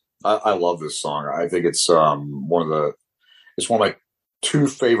I love this song. I think it's one of my two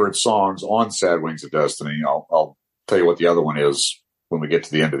favorite songs on Sad Wings of Destiny. I'll tell you what the other one is when we get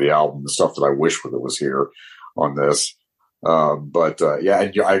to the end of the album, the stuff that I wish that was here on this. I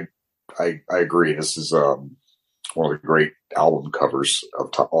agree. This is one of the great album covers of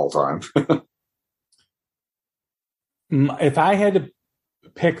all time. If I had to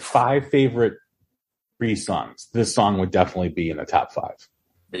pick 5 favorite Free songs, this song would definitely be in the top 5.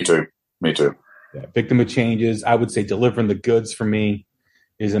 Me too. Yeah, Victim of Changes. I would say Delivering the Goods for me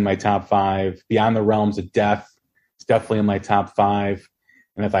is in my top 5. Beyond the Realms of Death is definitely in my top 5.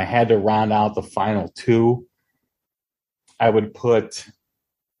 And if I had to round out the final 2, I would put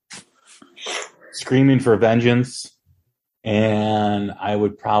Screaming for Vengeance, and I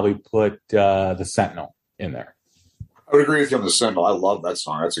would probably put The Sentinel in there. I would agree with you on The Sentinel. I love that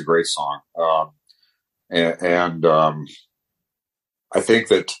song. That's a great song. I think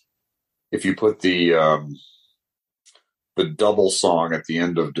that if you put the double song at the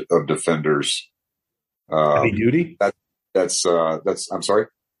end of Defenders, Heavy Duty. That's I'm sorry.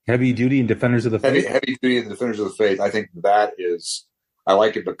 Heavy Duty and Defenders of the Faith. Heavy Duty and Defenders of the Faith. I think that is. I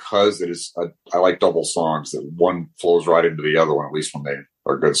like it because it is. I like double songs that one flows right into the other one, at least when they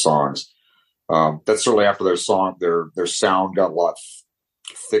are good songs. That's certainly after their song. Their sound got a lot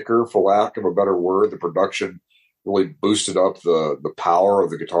thicker, for lack of a better word. The production really boosted up the power of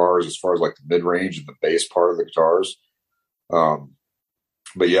the guitars as far as like the mid range and the bass part of the guitars.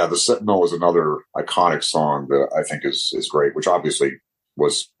 But yeah, The Sentinel is another iconic song that I think is great, which obviously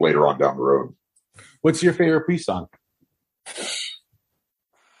was later on down the road. What's your favorite Priest song?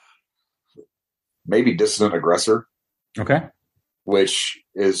 Maybe Dissident Aggressor. Okay. Which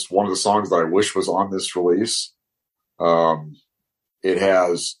is one of the songs that I wish was on this release. It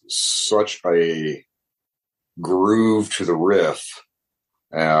has such a groove to the riff,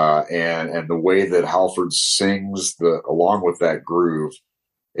 and the way that Halford sings along with that groove.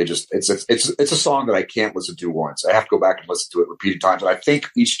 It's a song that I can't listen to once. I have to go back and listen to it repeated times. And I think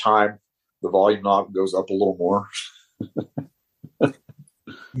each time the volume knob goes up a little more.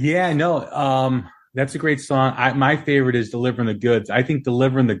 Yeah, no, that's a great song. My favorite is Delivering the Goods. I think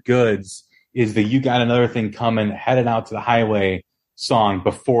Delivering the Goods is the You Got Another Thing Coming, Headed Out to the Highway song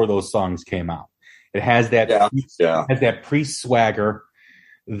before those songs came out. It has that, has that Priest swagger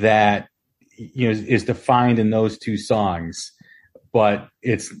that is defined in those two songs, but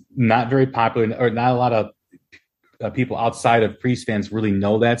it's not very popular, or not a lot of people outside of Priest fans really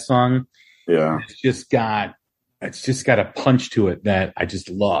know that song. Yeah. It's just got a punch to it that I just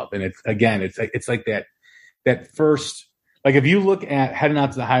love. And it's like that first, like if you look at Heading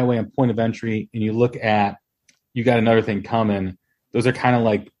Out to the Highway and Point of Entry, and you look at You Got Another Thing Coming, those are kind of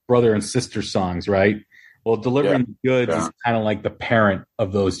like brother and sister songs, right? Well, Delivering the Goods is kind of like the parent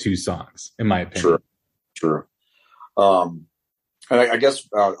of those two songs, in my opinion. Sure. And I guess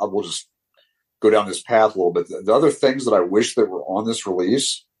we'll just go down this path a little bit. The other things that I wish that were on this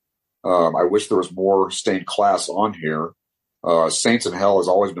release, I wish there was more Stained Class on here. Saints in Hell has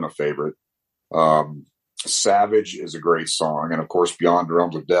always been a favorite. Savage is a great song. And of course, Beyond the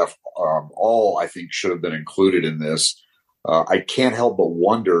Realms of Death, all I think should have been included in this. I can't help but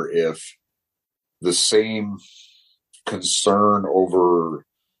wonder if the same concern over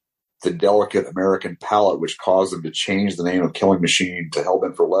the delicate American palate, which caused them to change the name of Killing Machine to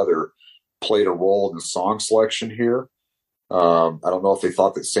Hellbent for Leather, played a role in the song selection here. I don't know if they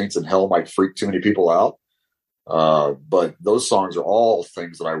thought that Saints in Hell might freak too many people out. But those songs are all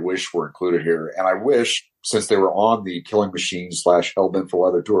things that I wish were included here. And I wish, since they were on the Killing Machine / Hellbent for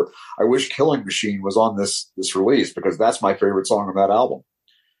Leather tour, I wish Killing Machine was on this release, because that's my favorite song on that album.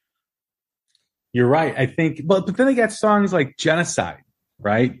 You're right. I think, but then they got songs like Genocide,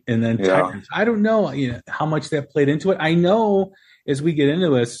 right? And then Tyrants. I don't know, how much that played into it. I know as we get into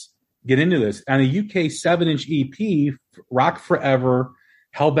this on a UK 7-inch EP, Rock Forever,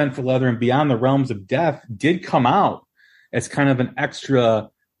 Hellbent for Leather, and Beyond the Realms of Death did come out as kind of an extra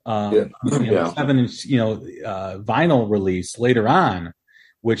 7-inch vinyl release later on,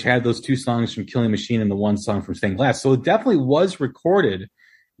 which had those two songs from Killing Machine and the one song from Stained Glass. So it definitely was recorded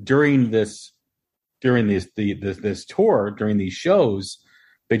during this tour, during these shows.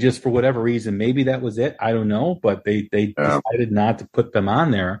 They just, for whatever reason, maybe that was it, I don't know, but they decided not to put them on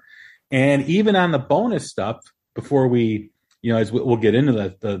there. And even on the bonus stuff, before we, as we'll get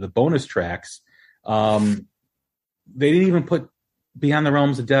into the bonus tracks, they didn't even put Beyond the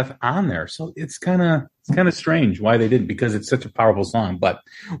Realms of Death on there. So it's kind of strange why they didn't, because it's such a powerful song. But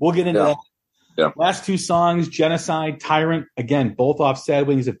we'll get into that. Yeah. Last two songs, Genocide, Tyrant, again, both off Sad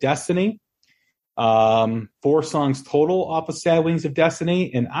Wings of Destiny. 4 songs total off of Sad Wings of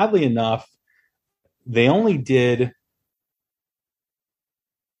Destiny. And oddly enough, they only did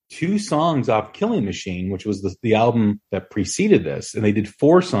 2 songs off Killing Machine, which was the album that preceded this. And they did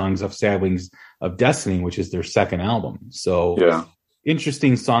 4 songs off Sad Wings of Destiny, which is their second album. So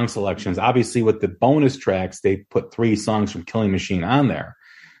interesting song selections. Obviously, with the bonus tracks, they put 3 songs from Killing Machine on there.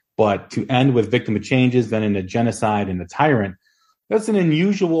 But to end with Victim of Changes, then into Genocide and the Tyrant, those are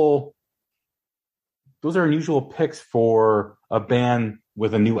unusual picks for a band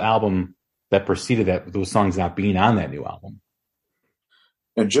with a new album that preceded that, with those songs not being on that new album.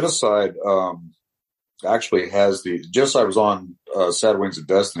 And Genocide actually has Genocide was on Sad Wings of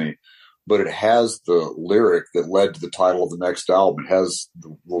Destiny, but it has the lyric that led to the title of the next album. It has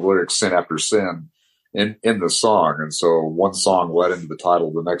the lyric Sin After Sin in the song. And so one song led into the title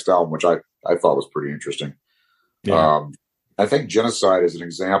of the next album, which I thought was pretty interesting. Yeah. I think Genocide is an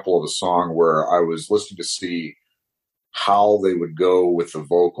example of a song where I was listening to see how they would go with the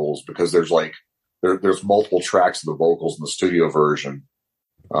vocals, because there's multiple tracks of the vocals in the studio version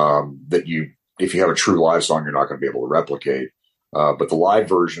that if you have a true live song, you're not going to be able to replicate. But the live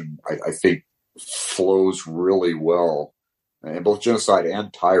version, I think, flows really well. And both Genocide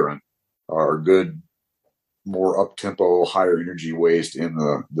and Tyrant are good, more up-tempo, higher energy ways in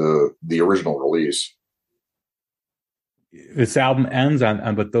the original release. This album ends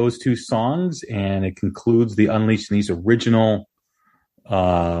on but those 2 songs, and it concludes the Unleashed in These original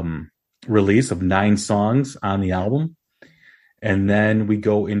release of 9 songs on the album. And then we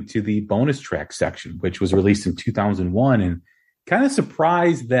go into the bonus track section, which was released in 2001, and kind of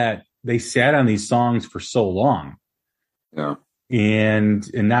surprised that they sat on these songs for so long. Yeah. And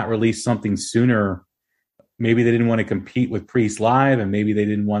not release something sooner. Maybe they didn't want to compete with Priest Live, and maybe they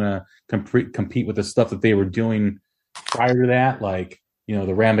didn't want to compete with the stuff that they were doing prior to that, like,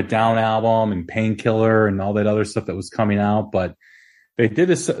 the Ram It Down album and Painkiller and all that other stuff that was coming out. But they did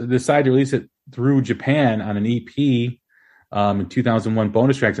decide to release it through Japan on an EP in 2001,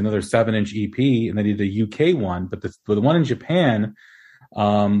 bonus tracks, another 7-inch EP, and they did a UK one. But the one in Japan,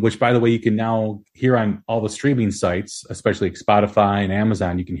 which, by the way, you can now hear on all the streaming sites, especially like Spotify and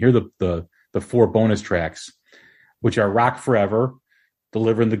Amazon, you can hear the 4 bonus tracks, which are Rock Forever,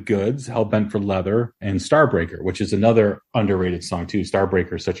 Delivering the Goods, Hellbent for Leather, and Starbreaker, which is another underrated song too.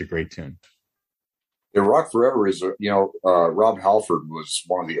 Starbreaker is such a great tune. Yeah, Rock Forever is, Rob Halford was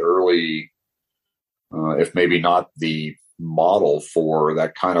one of the early, if maybe not the model for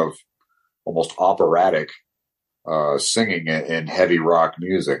that kind of almost operatic singing in heavy rock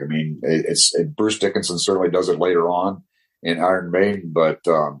music. I mean, Bruce Dickinson certainly does it later on in Iron Maiden, but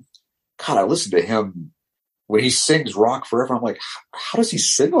God, I listen to him when he sings "Rock Forever." I'm like, how does he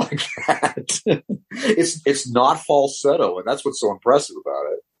sing like that? It's not falsetto, and that's what's so impressive about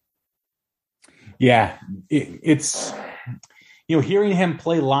it. Yeah, it's hearing him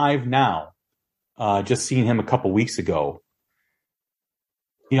play live now. Just seeing him a couple weeks ago.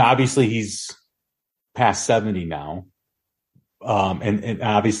 Obviously he's past 70 now, and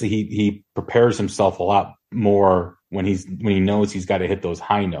obviously he prepares himself a lot more when he knows he's got to hit those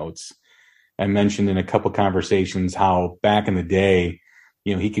high notes. I mentioned in a couple conversations how back in the day,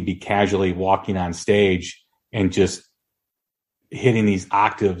 he could be casually walking on stage and just hitting these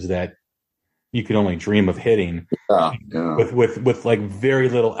octaves that you could only dream of hitting with like very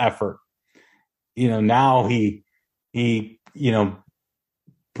little effort. Now he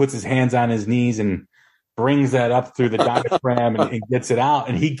puts his hands on his knees and brings that up through the diaphragm and gets it out,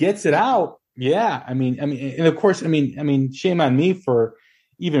 and he gets it out. Yeah. I mean, and of course, shame on me for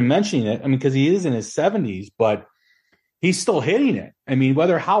even mentioning it. Because he is in his 70s, but he's still hitting it.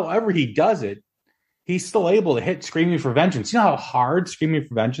 However he does it, he's still able to hit Screaming for Vengeance. You know how hard Screaming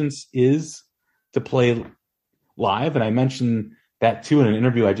for Vengeance is to play live? And I mentioned that too in an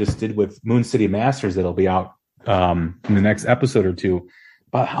interview I just did with Moon City Masters that'll be out in the next episode or two,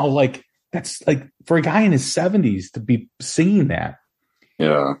 about how that's for a guy in his 70s to be singing that.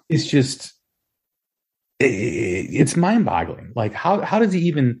 Yeah. It's just, it's mind boggling. Like how does he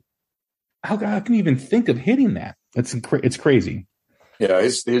even, how can he even think of hitting that? It's crazy. Yeah.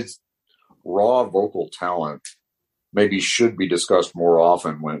 His raw vocal talent maybe should be discussed more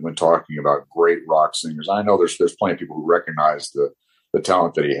often when talking about great rock singers. I know there's plenty of people who recognize the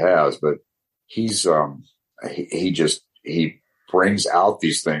talent that he has, but he's he brings out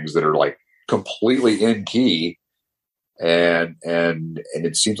these things that are like completely in key, and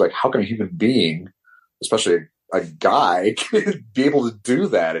it seems like, how can a human being, especially a guy, be able to do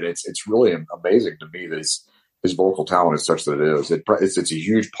that? And it's really amazing to me that his vocal talent is such that it is. It's a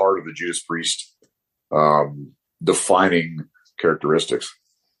huge part of the Judas Priest defining characteristics.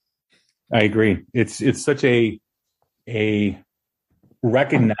 I agree. It's such a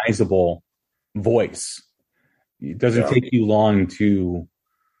recognizable voice. It doesn't take you long to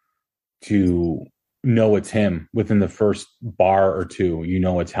know it's him. Within the first bar or two,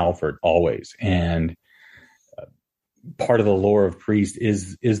 it's Halford always. And part of the lore of Priest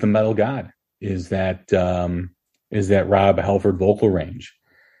is the metal god, is that Rob Halford vocal range.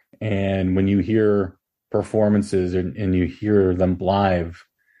 And when you hear performances and you hear them live,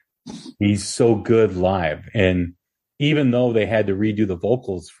 he's so good live. And even though they had to redo the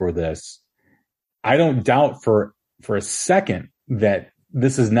vocals for this, I don't doubt for a second that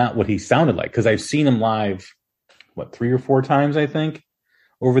this is not what he sounded like, because I've seen him live 3 or 4 times, I think,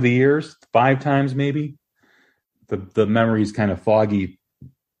 over the years, 5 times maybe. The memory's kind of foggy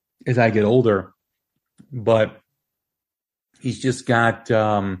as I get older, but he's just got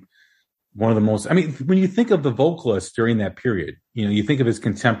one of the most, when you think of the vocalists during that period, you think of his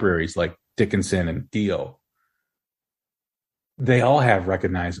contemporaries like Dickinson and Dio. They all have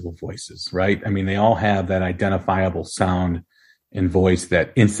recognizable voices, right? They all have that identifiable sound and voice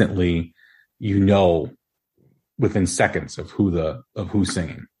that instantly, within seconds of who's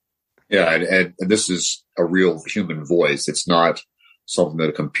singing. Yeah. And this is a real human voice. It's not something that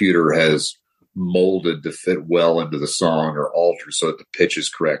a computer has molded to fit well into the song or altered so that the pitch is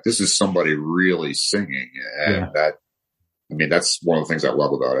correct. This is somebody really singing. And that's one of the things I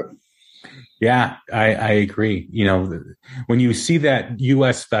love about it. Yeah, I agree. When you see that when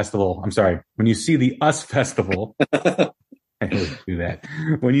you see the US Festival, I always do that.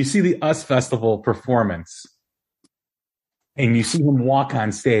 When you see the US Festival performance and you see him walk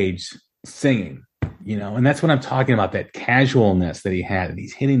on stage singing, and that's what I'm talking about, that casualness that he had, and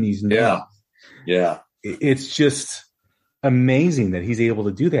he's hitting these notes. Yeah. It's just amazing that he's able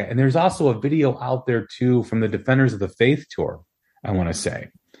to do that. And there's also a video out there too from the Defenders of the Faith tour, I want to say.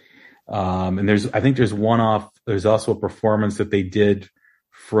 And there's also a performance that they did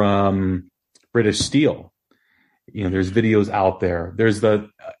from British Steel. There's videos out there. There's the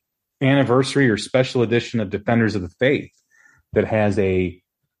anniversary or special edition of Defenders of the Faith that has a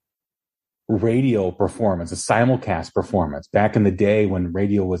radio performance, a simulcast performance. Back in the day when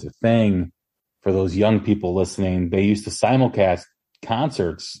radio was a thing, for those young people listening, they used to simulcast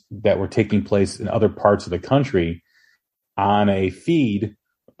concerts that were taking place in other parts of the country on a feed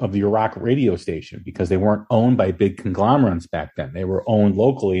of the Iraq radio station, because they weren't owned by big conglomerates back then. They were owned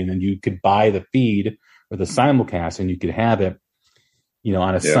locally, and then you could buy the feed or the simulcast and you could have it,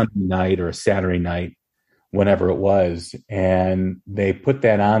 on a Sunday night or a Saturday night whenever it was. And they put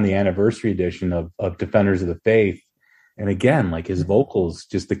that on the anniversary edition of Defenders of the Faith. And again, like his vocals,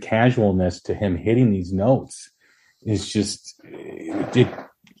 just the casualness to him hitting these notes is just,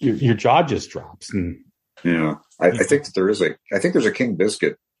 your jaw just drops. And yeah, I think that there's a King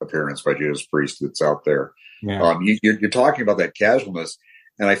Biscuit appearance by Judas Priest that's out there. Yeah. You're talking about that casualness,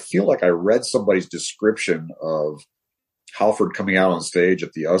 and I feel like I read somebody's description of Halford coming out on stage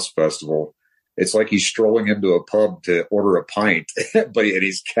at the US Festival. It's like he's strolling into a pub to order a pint, but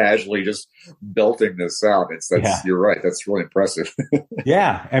he's casually just belting this out. You're right. That's really impressive.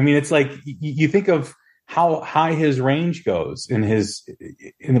 Yeah. I mean, it's like you think of how high his range goes in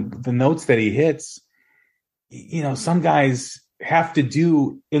the notes that he hits. You know, some guys have to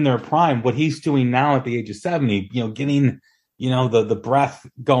do in their prime what he's doing now at the age of 70, getting, the breath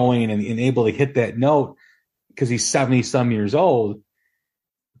going and able to hit that note because he's 70 some years old.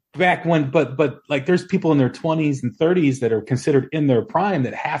 Back when, but like there's people in their 20s and 30s that are considered in their prime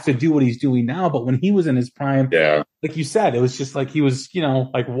that have to do what he's doing now. But when he was in his prime, like you said, it was just like he was,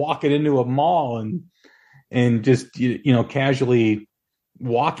 like walking into a mall and just, casually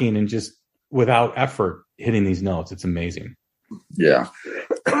walking and just without effort hitting these notes. It's amazing. Yeah.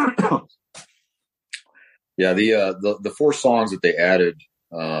 Yeah. The 4 songs that they added,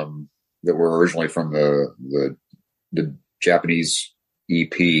 that were originally from the Japanese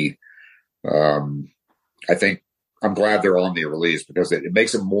EP. I think I'm glad they're on the release because it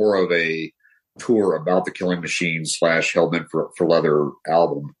makes it more of a tour about the Killing Machine / Hellbent for Leather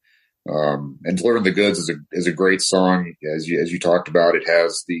album. And Delivering the Goods is a great song. As you talked about, it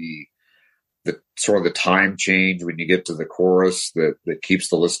has the sort of the time change when you get to the chorus that keeps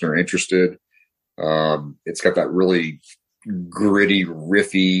the listener interested. It's got that really gritty,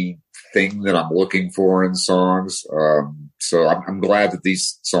 riffy thing that I'm looking for in songs. So I'm glad that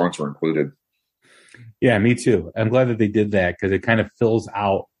these songs were included. Yeah, me too. I'm glad that they did that because it kind of fills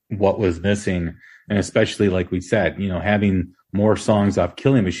out what was missing. And especially like we said, having more songs off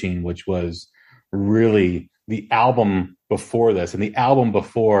Killing Machine, which was really the album before this and the album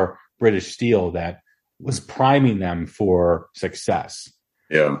before British Steel that was priming them for success.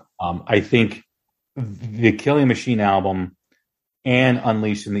 Yeah. I think the Killing Machine album and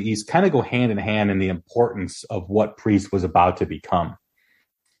Unleashed in the East kind of go hand in hand in the importance of what Priest was about to become.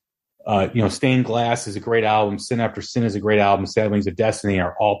 Stained Glass is a great album. Sin After Sin is a great album. Sad Wings of Destiny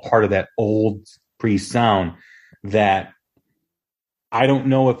are all part of that old Priest sound that I don't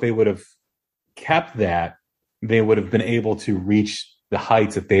know if they would have kept that, they would have been able to reach the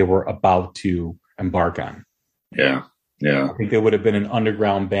heights that they were about to embark on. Yeah. Yeah. I think they would have been an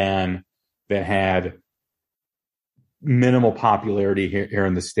underground band that had minimal popularity here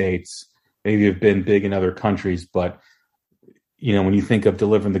in the States. Maybe have been big in other countries, but when you think of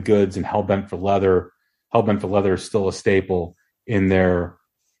Delivering the Goods and Hellbent for Leather is still a staple in their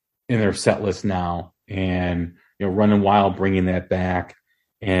set list now. And Running Wild bringing that back,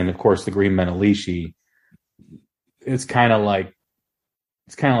 and of course the Green Menalishi. It's kind of like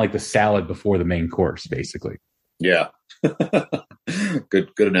the salad before the main course, basically. Yeah. Good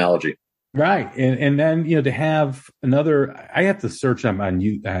analogy. Right. And then, to have another, I have to search on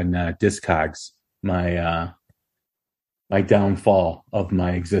Discogs, my downfall of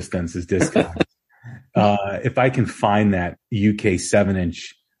my existence is Discogs. If I can find that UK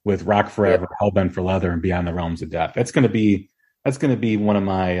 7-inch with Rock Forever, Hellbent for Leather, and Beyond the Realms of Death, that's going to be one of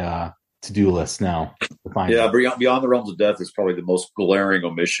my, to-do lists now. Yeah. Beyond the Realms of Death is probably the most glaring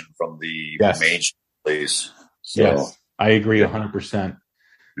omission from the main release. So, yes. I agree 100%.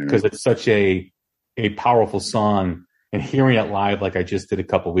 Because it's such a powerful song, and hearing it live like I just did a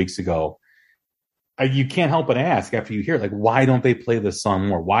couple weeks ago, you can't help but ask after you hear it, like, why don't they play this song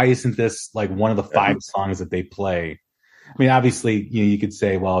more? Why isn't this like one of the 5 songs that they play? I mean, obviously, you could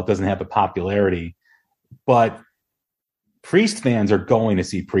say, well, it doesn't have the popularity, but Priest fans are going to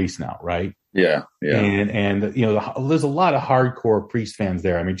see Priest now, right? Yeah, yeah. And there's a lot of hardcore Priest fans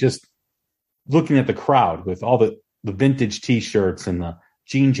there. I mean, just looking at the crowd with all the vintage T-shirts and the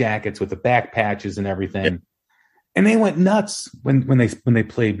jean jackets with the back patches and everything. Yeah. And they went nuts when they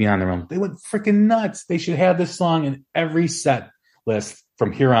played Beyond the Realm. They went freaking nuts. They should have this song in every set list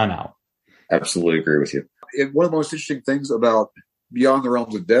from here on out. Absolutely agree with you. One of the most interesting things about Beyond the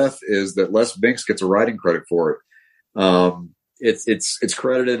Realms of Death is that Les Binks gets a writing credit for it. It's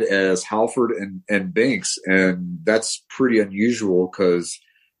credited as Halford and Binks, and that's pretty unusual because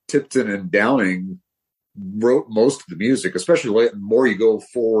Tipton and Downing wrote most of the music, especially the more you go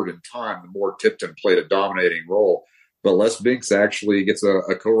forward in time, the more Tipton played a dominating role. But Les Binks actually gets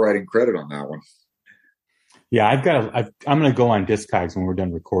a co-writing credit on that one. Yeah, I'm going to go on Discogs when we're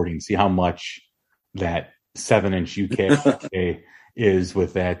done recording, see how much that 7-inch UK is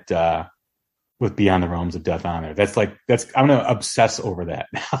with that with Beyond the Realms of Death Honor. I'm gonna obsess over that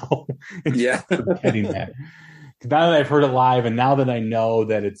now. Yeah. Getting that. Now that I've heard it live, and now that I know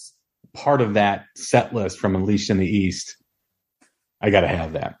that it's part of that set list from Unleashed in the East, I gotta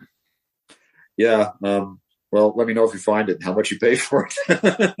have that. Yeah. Well, let me know if you find it and how much you pay for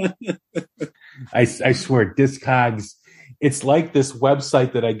it. I swear, Discogs, it's like this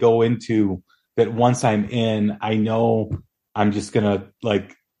website that I go into that once I'm in, I know I'm just going to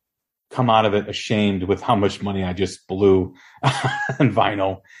like come out of it ashamed with how much money I just blew on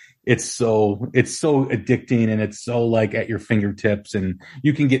vinyl. It's so addicting, and it's so like at your fingertips, and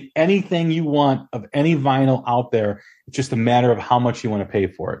you can get anything you want of any vinyl out there. It's just a matter of how much you want to pay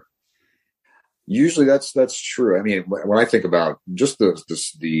for it. Usually that's true. I mean, when I think about just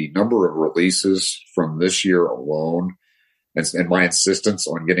the number of releases from this year alone, and my insistence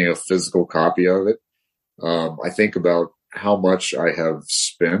on getting a physical copy of it, I think about how much I have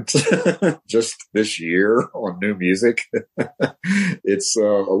spent just this year on new music. It's a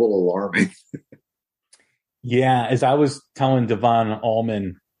little alarming. Yeah, as I was telling Devon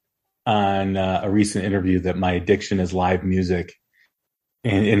Allman on a recent interview that my addiction is live music.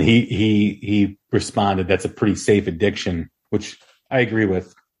 And he responded, that's a pretty safe addiction, which I agree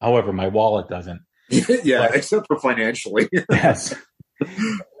with. However, my wallet doesn't. Yeah, except for financially. Yes.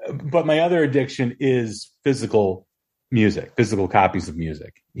 But my other addiction is physical music, physical copies of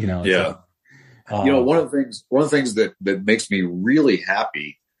music. Yeah. One of the things that makes me really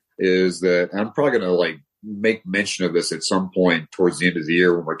happy is that I'm probably going to like make mention of this at some point towards the end of the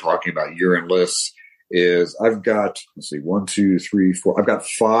year when we're talking about year-end lists. Is I've got, 1, 2, 3, 4. I've got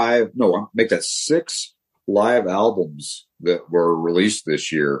 5. No, I'll make that 6 live albums that were released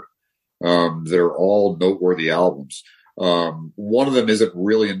this year. They're all noteworthy albums. One of them isn't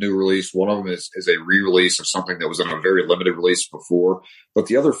really a new release. One of them is a re-release of something that was in a very limited release before. But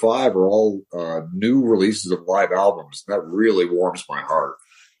the other 5 are all new releases of live albums. That really warms my heart.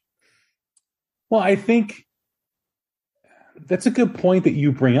 Well, I think that's a good point that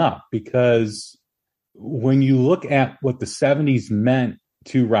you bring up, because when you look at what the 70s meant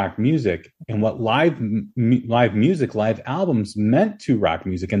to rock music and what live music, live albums meant to rock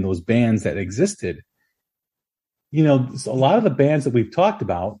music and those bands that existed, a lot of the bands that we've talked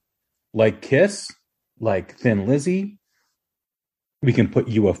about, like Kiss, like Thin Lizzy, we can put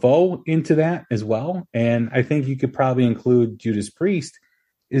UFO into that as well. And I think you could probably include Judas Priest.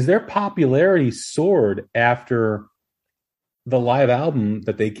 Is their popularity soared after the live album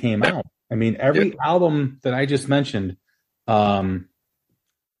that they came out? I mean, every album that I just mentioned, Thin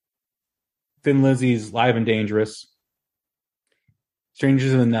Lizzy's Live and Dangerous,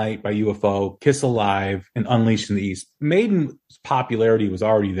 Strangers in the Night by UFO, Kiss Alive, and Unleashed in the East. Maiden's popularity was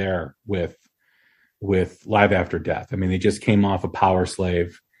already there with Live After Death. I mean, they just came off of Power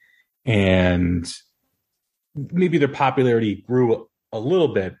Slave, and maybe their popularity grew a little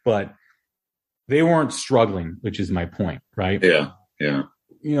bit, but they weren't struggling, which is my point, right? Yeah.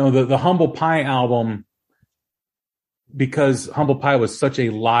 The Humble Pie album, because Humble Pie was such a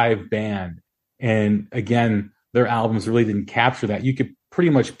live band, and again, their albums really didn't capture that. You could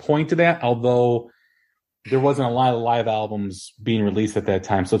pretty much point to that, although there wasn't a lot of live albums being released at that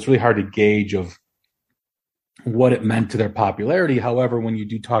time. So it's really hard to gauge of what it meant to their popularity. However, when you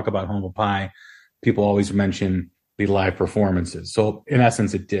do talk about Humble Pie, people always mention the live performances. So in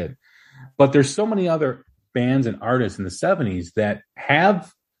essence, it did. But there's so many other bands and artists in the 70s that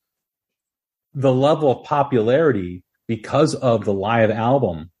have the level of popularity because of the live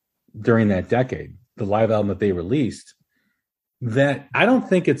album during that decade, the live album that they released, that I don't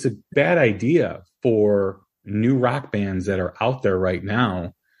think it's a bad idea for new rock bands that are out there right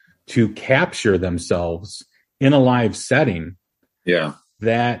now to capture themselves in a live setting. Yeah.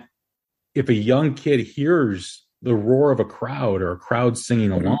 That if a young kid hears the roar of a crowd or a crowd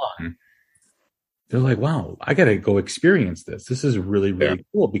singing along, they're like, wow, I got to go experience this. This is really, really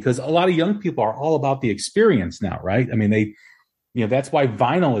cool, because a lot of young people are all about the experience now, right? I mean, that's why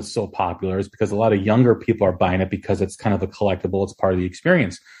vinyl is so popular, is because a lot of younger people are buying it because it's kind of a collectible. It's part of the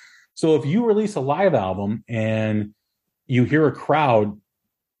experience. So if you release a live album and you hear a crowd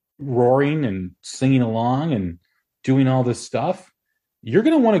roaring and singing along and doing all this stuff, you're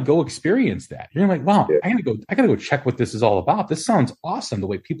going to want to go experience that. You're going to be like, wow, I got to go check what this is all about. This sounds awesome. The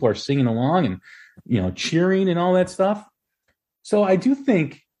way people are singing along and, cheering and all that stuff. So I do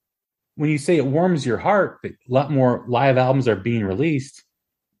think when you say it warms your heart that a lot more live albums are being released,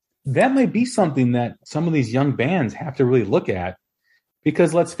 that might be something that some of these young bands have to really look at,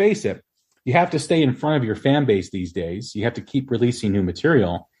 because let's face it, you have to stay in front of your fan base these days. You have to keep releasing new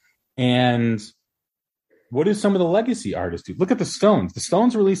material. And what do some of the legacy artists do? Look at the Stones. The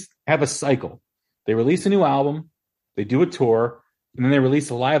Stones have a cycle. They release a new album, they do a tour, and then they release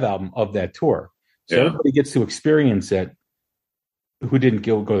a live album of that tour. So everybody gets to experience it who didn't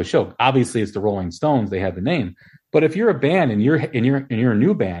go to the show. Obviously, it's the Rolling Stones. They have the name. But if you're a band and you're a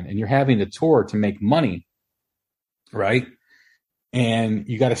new band and you're having to tour to make money, right? And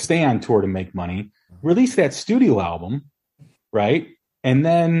you got to stay on tour to make money, release that studio album, right? And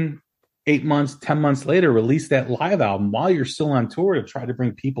then 8 months, 10 months later, release that live album while you're still on tour to try to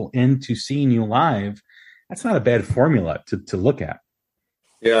bring people into seeing you live. That's not a bad formula to look at.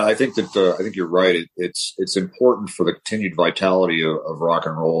 Yeah, I think you're right. It's important for the continued vitality of rock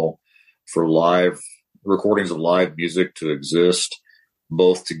and roll, for live recordings of live music to exist,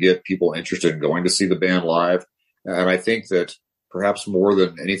 both to get people interested in going to see the band live. And I think that perhaps more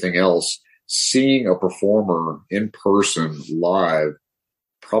than anything else, seeing a performer in person live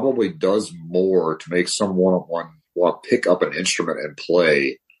probably does more to make someone want to pick up an instrument and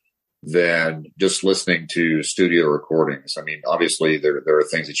play than just listening to studio recordings. I mean, obviously there are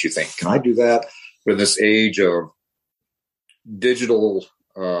things that you think, can I do that? But in this age of digital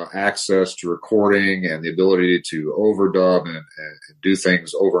access to recording and the ability to overdub and do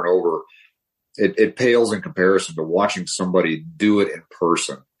things over and over, it pales in comparison to watching somebody do it in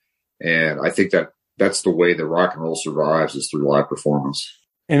person. And I think that's the way that rock and roll survives, is through live performance.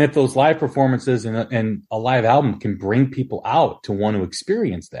 And if those live performances and a live album can bring people out to want to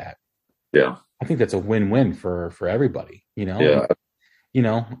experience that, yeah, I think that's a win-win for everybody.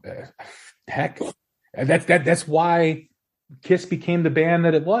 Heck, that's why Kiss became the band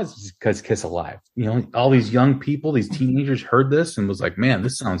that it was, because Kiss Alive. All these young people, these teenagers heard this and was like, man,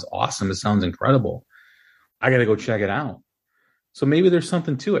 this sounds awesome. This sounds incredible. I got to go check it out. So maybe there's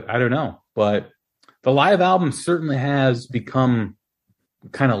something to it. I don't know. But the live album certainly has become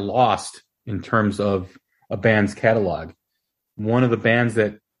kind of lost in terms of a band's catalog. One of the bands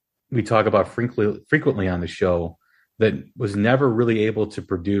that we talk about frequently on the show that was never really able to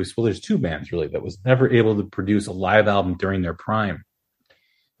produce, well, there's two bands really that was never able to produce a live album during their prime,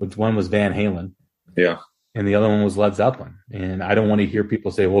 which one was Van Halen. Yeah. And the other one was Led Zeppelin. And I don't want to hear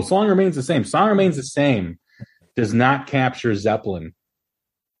people say, well, Song Remains the Same. Song Remains the Same does not capture Zeppelin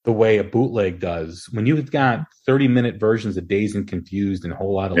the way a bootleg does. When you've got 30-minute versions of Dazed and Confused and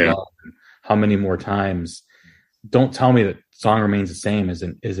Whole Lotta Love and How Many More Times, don't tell me that Song Remains the Same is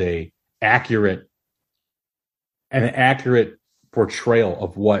an accurate portrayal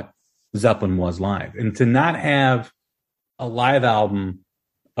of what Zeppelin was live. And to not have a live album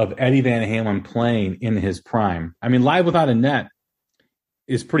of Eddie Van Halen playing in his prime. I mean, Live Without a Net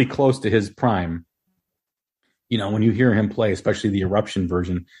is pretty close to his prime. When you hear him play, especially the Eruption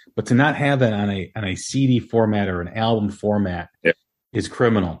version, but to not have that on a CD format or an album format is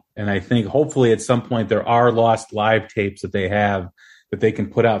criminal. And I think hopefully at some point there are lost live tapes that they have that they can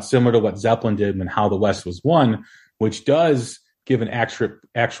put out, similar to what Zeppelin did when How the West Was Won, which does give an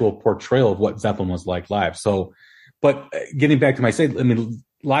actual portrayal of what Zeppelin was like live. So, but getting back to my say, I mean,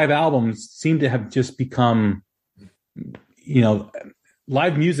 live albums seem to have just become,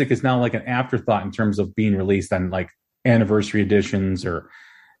 live music is now like an afterthought in terms of being released on like anniversary editions or,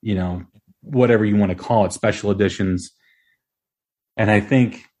 whatever you want to call it, special editions. And I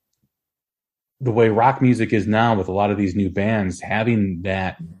think the way rock music is now with a lot of these new bands, having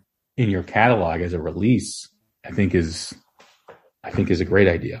that in your catalog as a release, I think is a great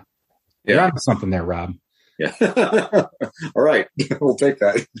idea. Yeah. You're onto something there, Rob. Yeah. All right. We'll take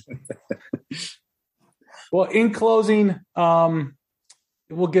that. Well, in closing,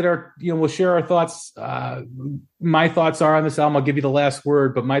 we'll share our thoughts. My thoughts are on this album. I'll give you the last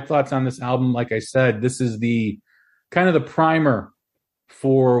word, but my thoughts on this album, like I said, this is the kind of the primer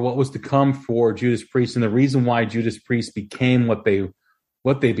for what was to come for Judas Priest, and the reason why Judas Priest became what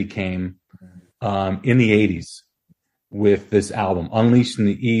they became in the 80s with this album. Unleashed in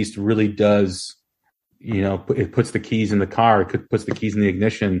the East really does, it puts the keys in the car, it puts the keys in the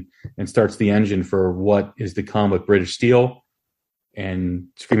ignition and starts the engine for what is to come with British Steel and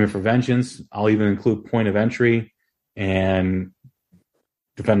Screaming for Vengeance. I'll even include Point of Entry and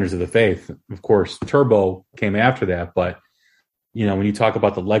Defenders of the Faith. Of course, Turbo came after that, but when you talk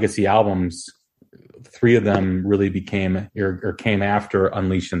about the legacy albums, three of them really became or came after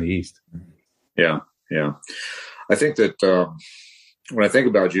Unleashed in the East. Yeah. I think that when I think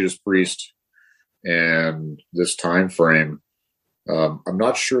about Judas Priest and this time frame, I'm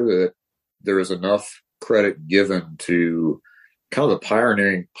not sure that there is enough credit given to kind of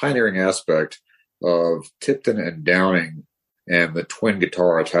the pioneering aspect of Tipton and Downing and the twin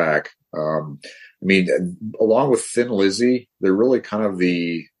guitar attack. Along with Thin Lizzy, they're really kind of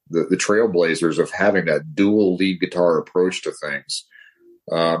the the trailblazers of having that dual lead guitar approach to things.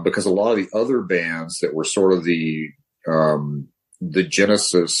 Because a lot of the other bands that were sort of the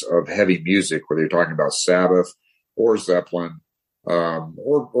genesis of heavy music, whether you're talking about Sabbath or Zeppelin,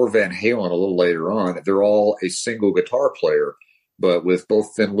 or Van Halen a little later on, they're all a single guitar player. But with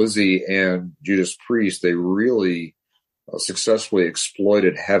both Thin Lizzy and Judas Priest, they really successfully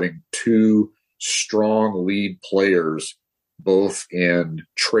exploited having two strong lead players, both in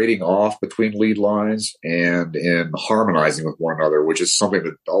trading off between lead lines and in harmonizing with one another, which is something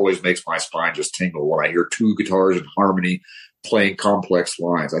that always makes my spine just tingle when I hear two guitars in harmony playing complex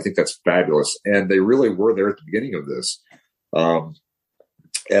lines. I think that's fabulous. And they really were there at the beginning of this.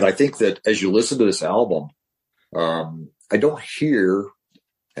 And I think that as you listen to this album, I don't hear,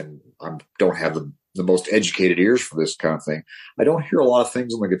 and I don't have the most educated ears for this kind of thing, I don't hear a lot of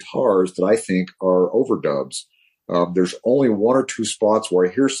things on the guitars that I think are overdubs. There's only one or two spots where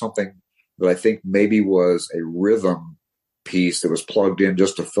I hear something that I think maybe was a rhythm piece that was plugged in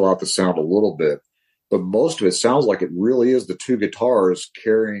just to fill out the sound a little bit. But most of it sounds like it really is the two guitars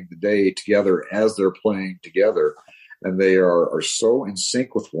carrying the day together as they're playing together. And they are so in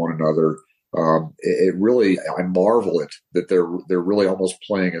sync with one another. It really, I marvel at that they're really almost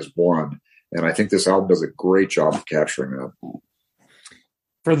playing as one. And I think this album does a great job of capturing that.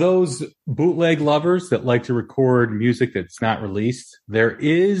 For those bootleg lovers that like to record music that's not released, there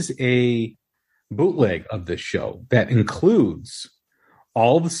is a bootleg of this show that includes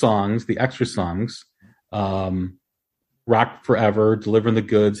all the songs, the extra songs, Rock Forever, Delivering the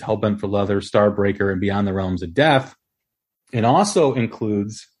Goods, Hellbent for Leather, Starbreaker, and Beyond the Realms of Death. It also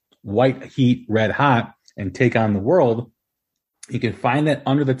includes White Heat, Red Hot, and Take on the World. You can find that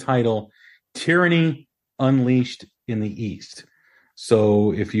under the title Tyranny Unleashed in the East.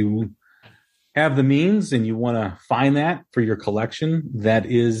 So if you have the means and you want to find that for your collection, that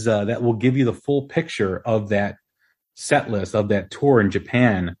will give you the full picture of that set list of that tour in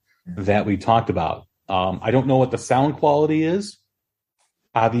Japan that we talked about. I don't know what the sound quality is.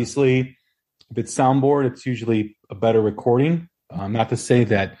 Obviously, if it's soundboard, it's usually a better recording. Not to say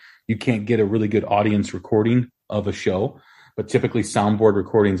that you can't get a really good audience recording of a show, but typically soundboard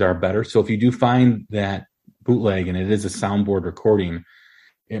recordings are better. So if you do find that bootleg and it is a soundboard recording,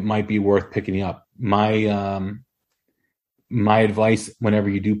 it might be worth picking up. My advice whenever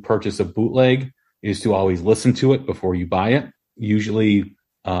you do purchase a bootleg is to always listen to it before you buy it. Usually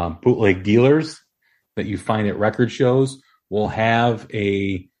bootleg dealers that you find at record shows will have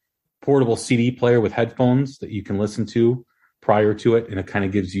a portable CD player with headphones that you can listen to prior to it, and it kind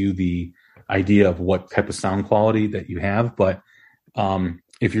of gives you the idea of what type of sound quality that you have. But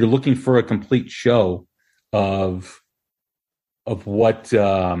if you're looking for a complete show of what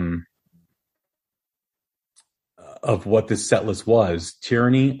this set list was,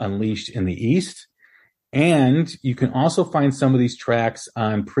 Tyranny Unleashed in the East. And you can also find some of these tracks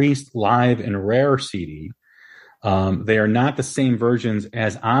on Priest Live and Rare CD. They are not the same versions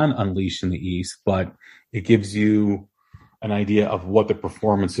as on Unleashed in the East, but it gives you an idea of what the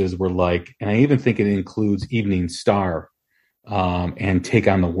performances were like. And I even think it includes Evening Star and Take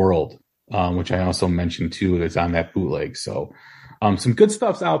on the World, which I also mentioned too, that's on that bootleg. So some good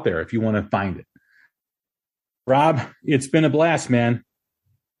stuff's out there if you want to find it. Rob, it's been a blast, man.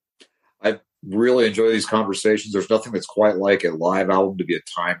 I really enjoy these conversations. There's nothing that's quite like a live album to be a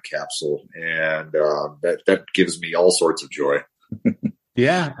time capsule, and that gives me all sorts of joy.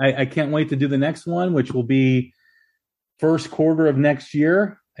 Yeah, I can't wait to do the next one, which will be first quarter of next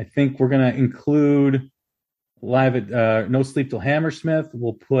year. I think we're going to include live at No Sleep Till Hammersmith.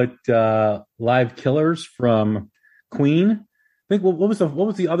 We'll put Live Killers from Queen. I think what was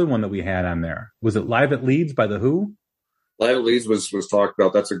the other one that we had on there? Was it Live at Leeds by The Who? Live at Leeds was talked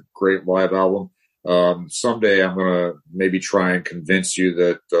about. That's a great live album. Someday I'm going to maybe try and convince you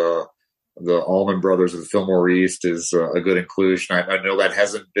that the Allman Brothers of the Fillmore East is a good inclusion. I know that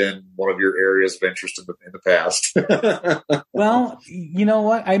hasn't been one of your areas of interest in the past. Well, you know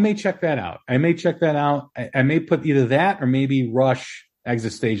what? I may check that out. I may put either that or maybe Rush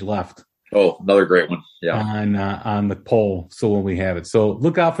Exit Stage Left. Oh, another great one. Yeah. On the poll. So when we have it. So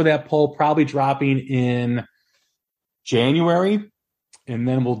look out for that poll, probably dropping in January. And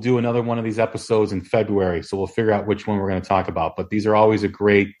then we'll do another one of these episodes in February. So we'll figure out which one we're going to talk about. But these are always a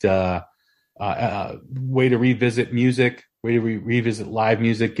great way to revisit music, way to revisit live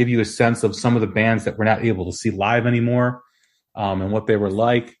music, give you a sense of some of the bands that we're not able to see live anymore, and what they were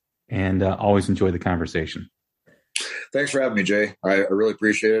like, and always enjoy the conversation. Thanks for having me, Jay. I really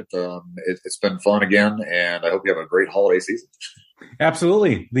appreciate it. It's been fun again, and I hope you have a great holiday season.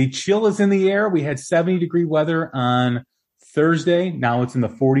 Absolutely. The chill is in the air. We had 70-degree weather on Thursday. Now it's in the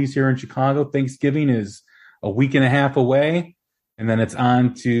 40s here in Chicago. Thanksgiving is a week and a half away, and then it's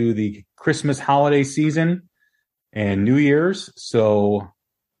on to the Christmas holiday season and New Year's. So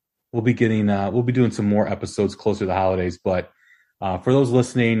we'll be doing some more episodes closer to the holidays. But for those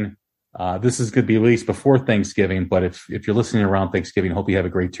listening, this is going to be released before Thanksgiving. But if you're listening around Thanksgiving, hope you have a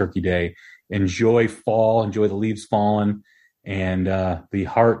great Turkey Day. Enjoy fall, enjoy the leaves falling, and the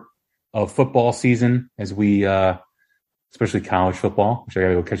heart of football season as we, especially college football, which I got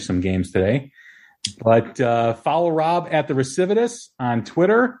to go catch some games today. But follow Rob at The Recidivist on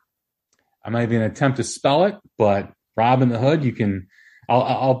Twitter. I'm not even going to attempt to spell it, but Rob in the Hood, you can.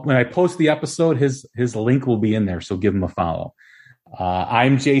 I'll when I post the episode, his link will be in there, so give him a follow.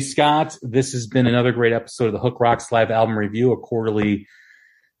 I'm Jay Scott. This has been another great episode of the Hook Rocks Live Album Review, a quarterly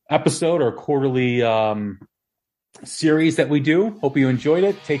episode or a quarterly series that we do. Hope you enjoyed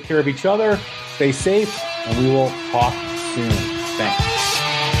it. Take care of each other. Stay safe, and we will talk soon. Thanks.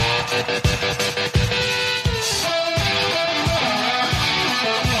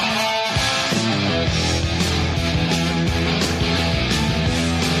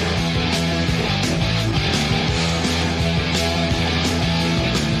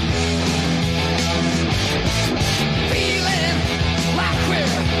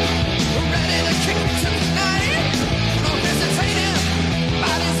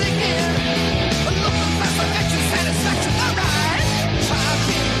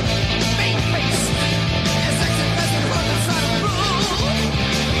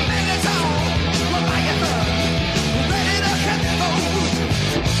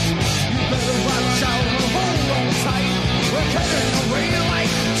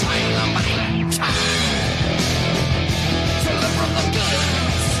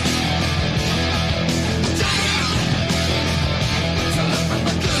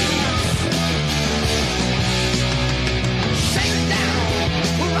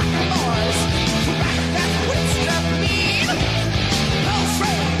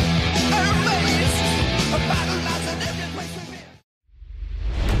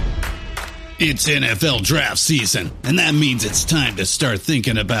 It's NFL draft season, and that means it's time to start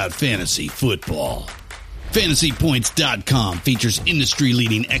thinking about fantasy football. FantasyPoints.com features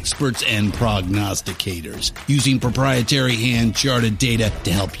industry-leading experts and prognosticators using proprietary hand-charted data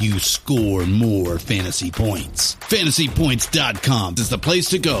to help you score more fantasy points. FantasyPoints.com is the place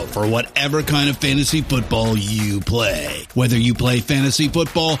to go for whatever kind of fantasy football you play. Whether you play fantasy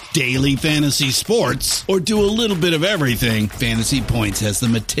football, daily fantasy sports, or do a little bit of everything, Fantasy Points has the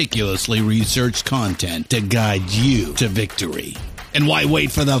meticulously researched content to guide you to victory. And why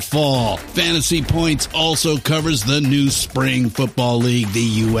wait for the fall? Fantasy Points also covers the new spring football league,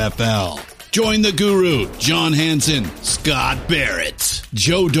 the UFL. Join the guru, John Hansen, Scott Barrett,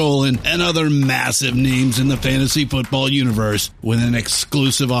 Joe Dolan, and other massive names in the fantasy football universe with an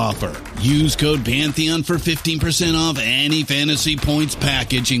exclusive offer. Use code Pantheon for 15% off any Fantasy Points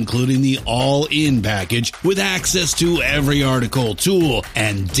package, including the all-in package, with access to every article, tool,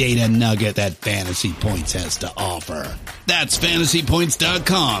 and data nugget that Fantasy Points has to offer. That's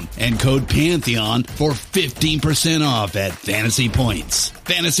FantasyPoints.com and code Pantheon for 15% off at Fantasy Points.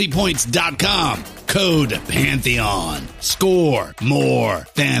 FantasyPoints.com, code Pantheon. Score more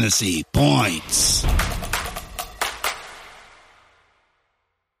fantasy points.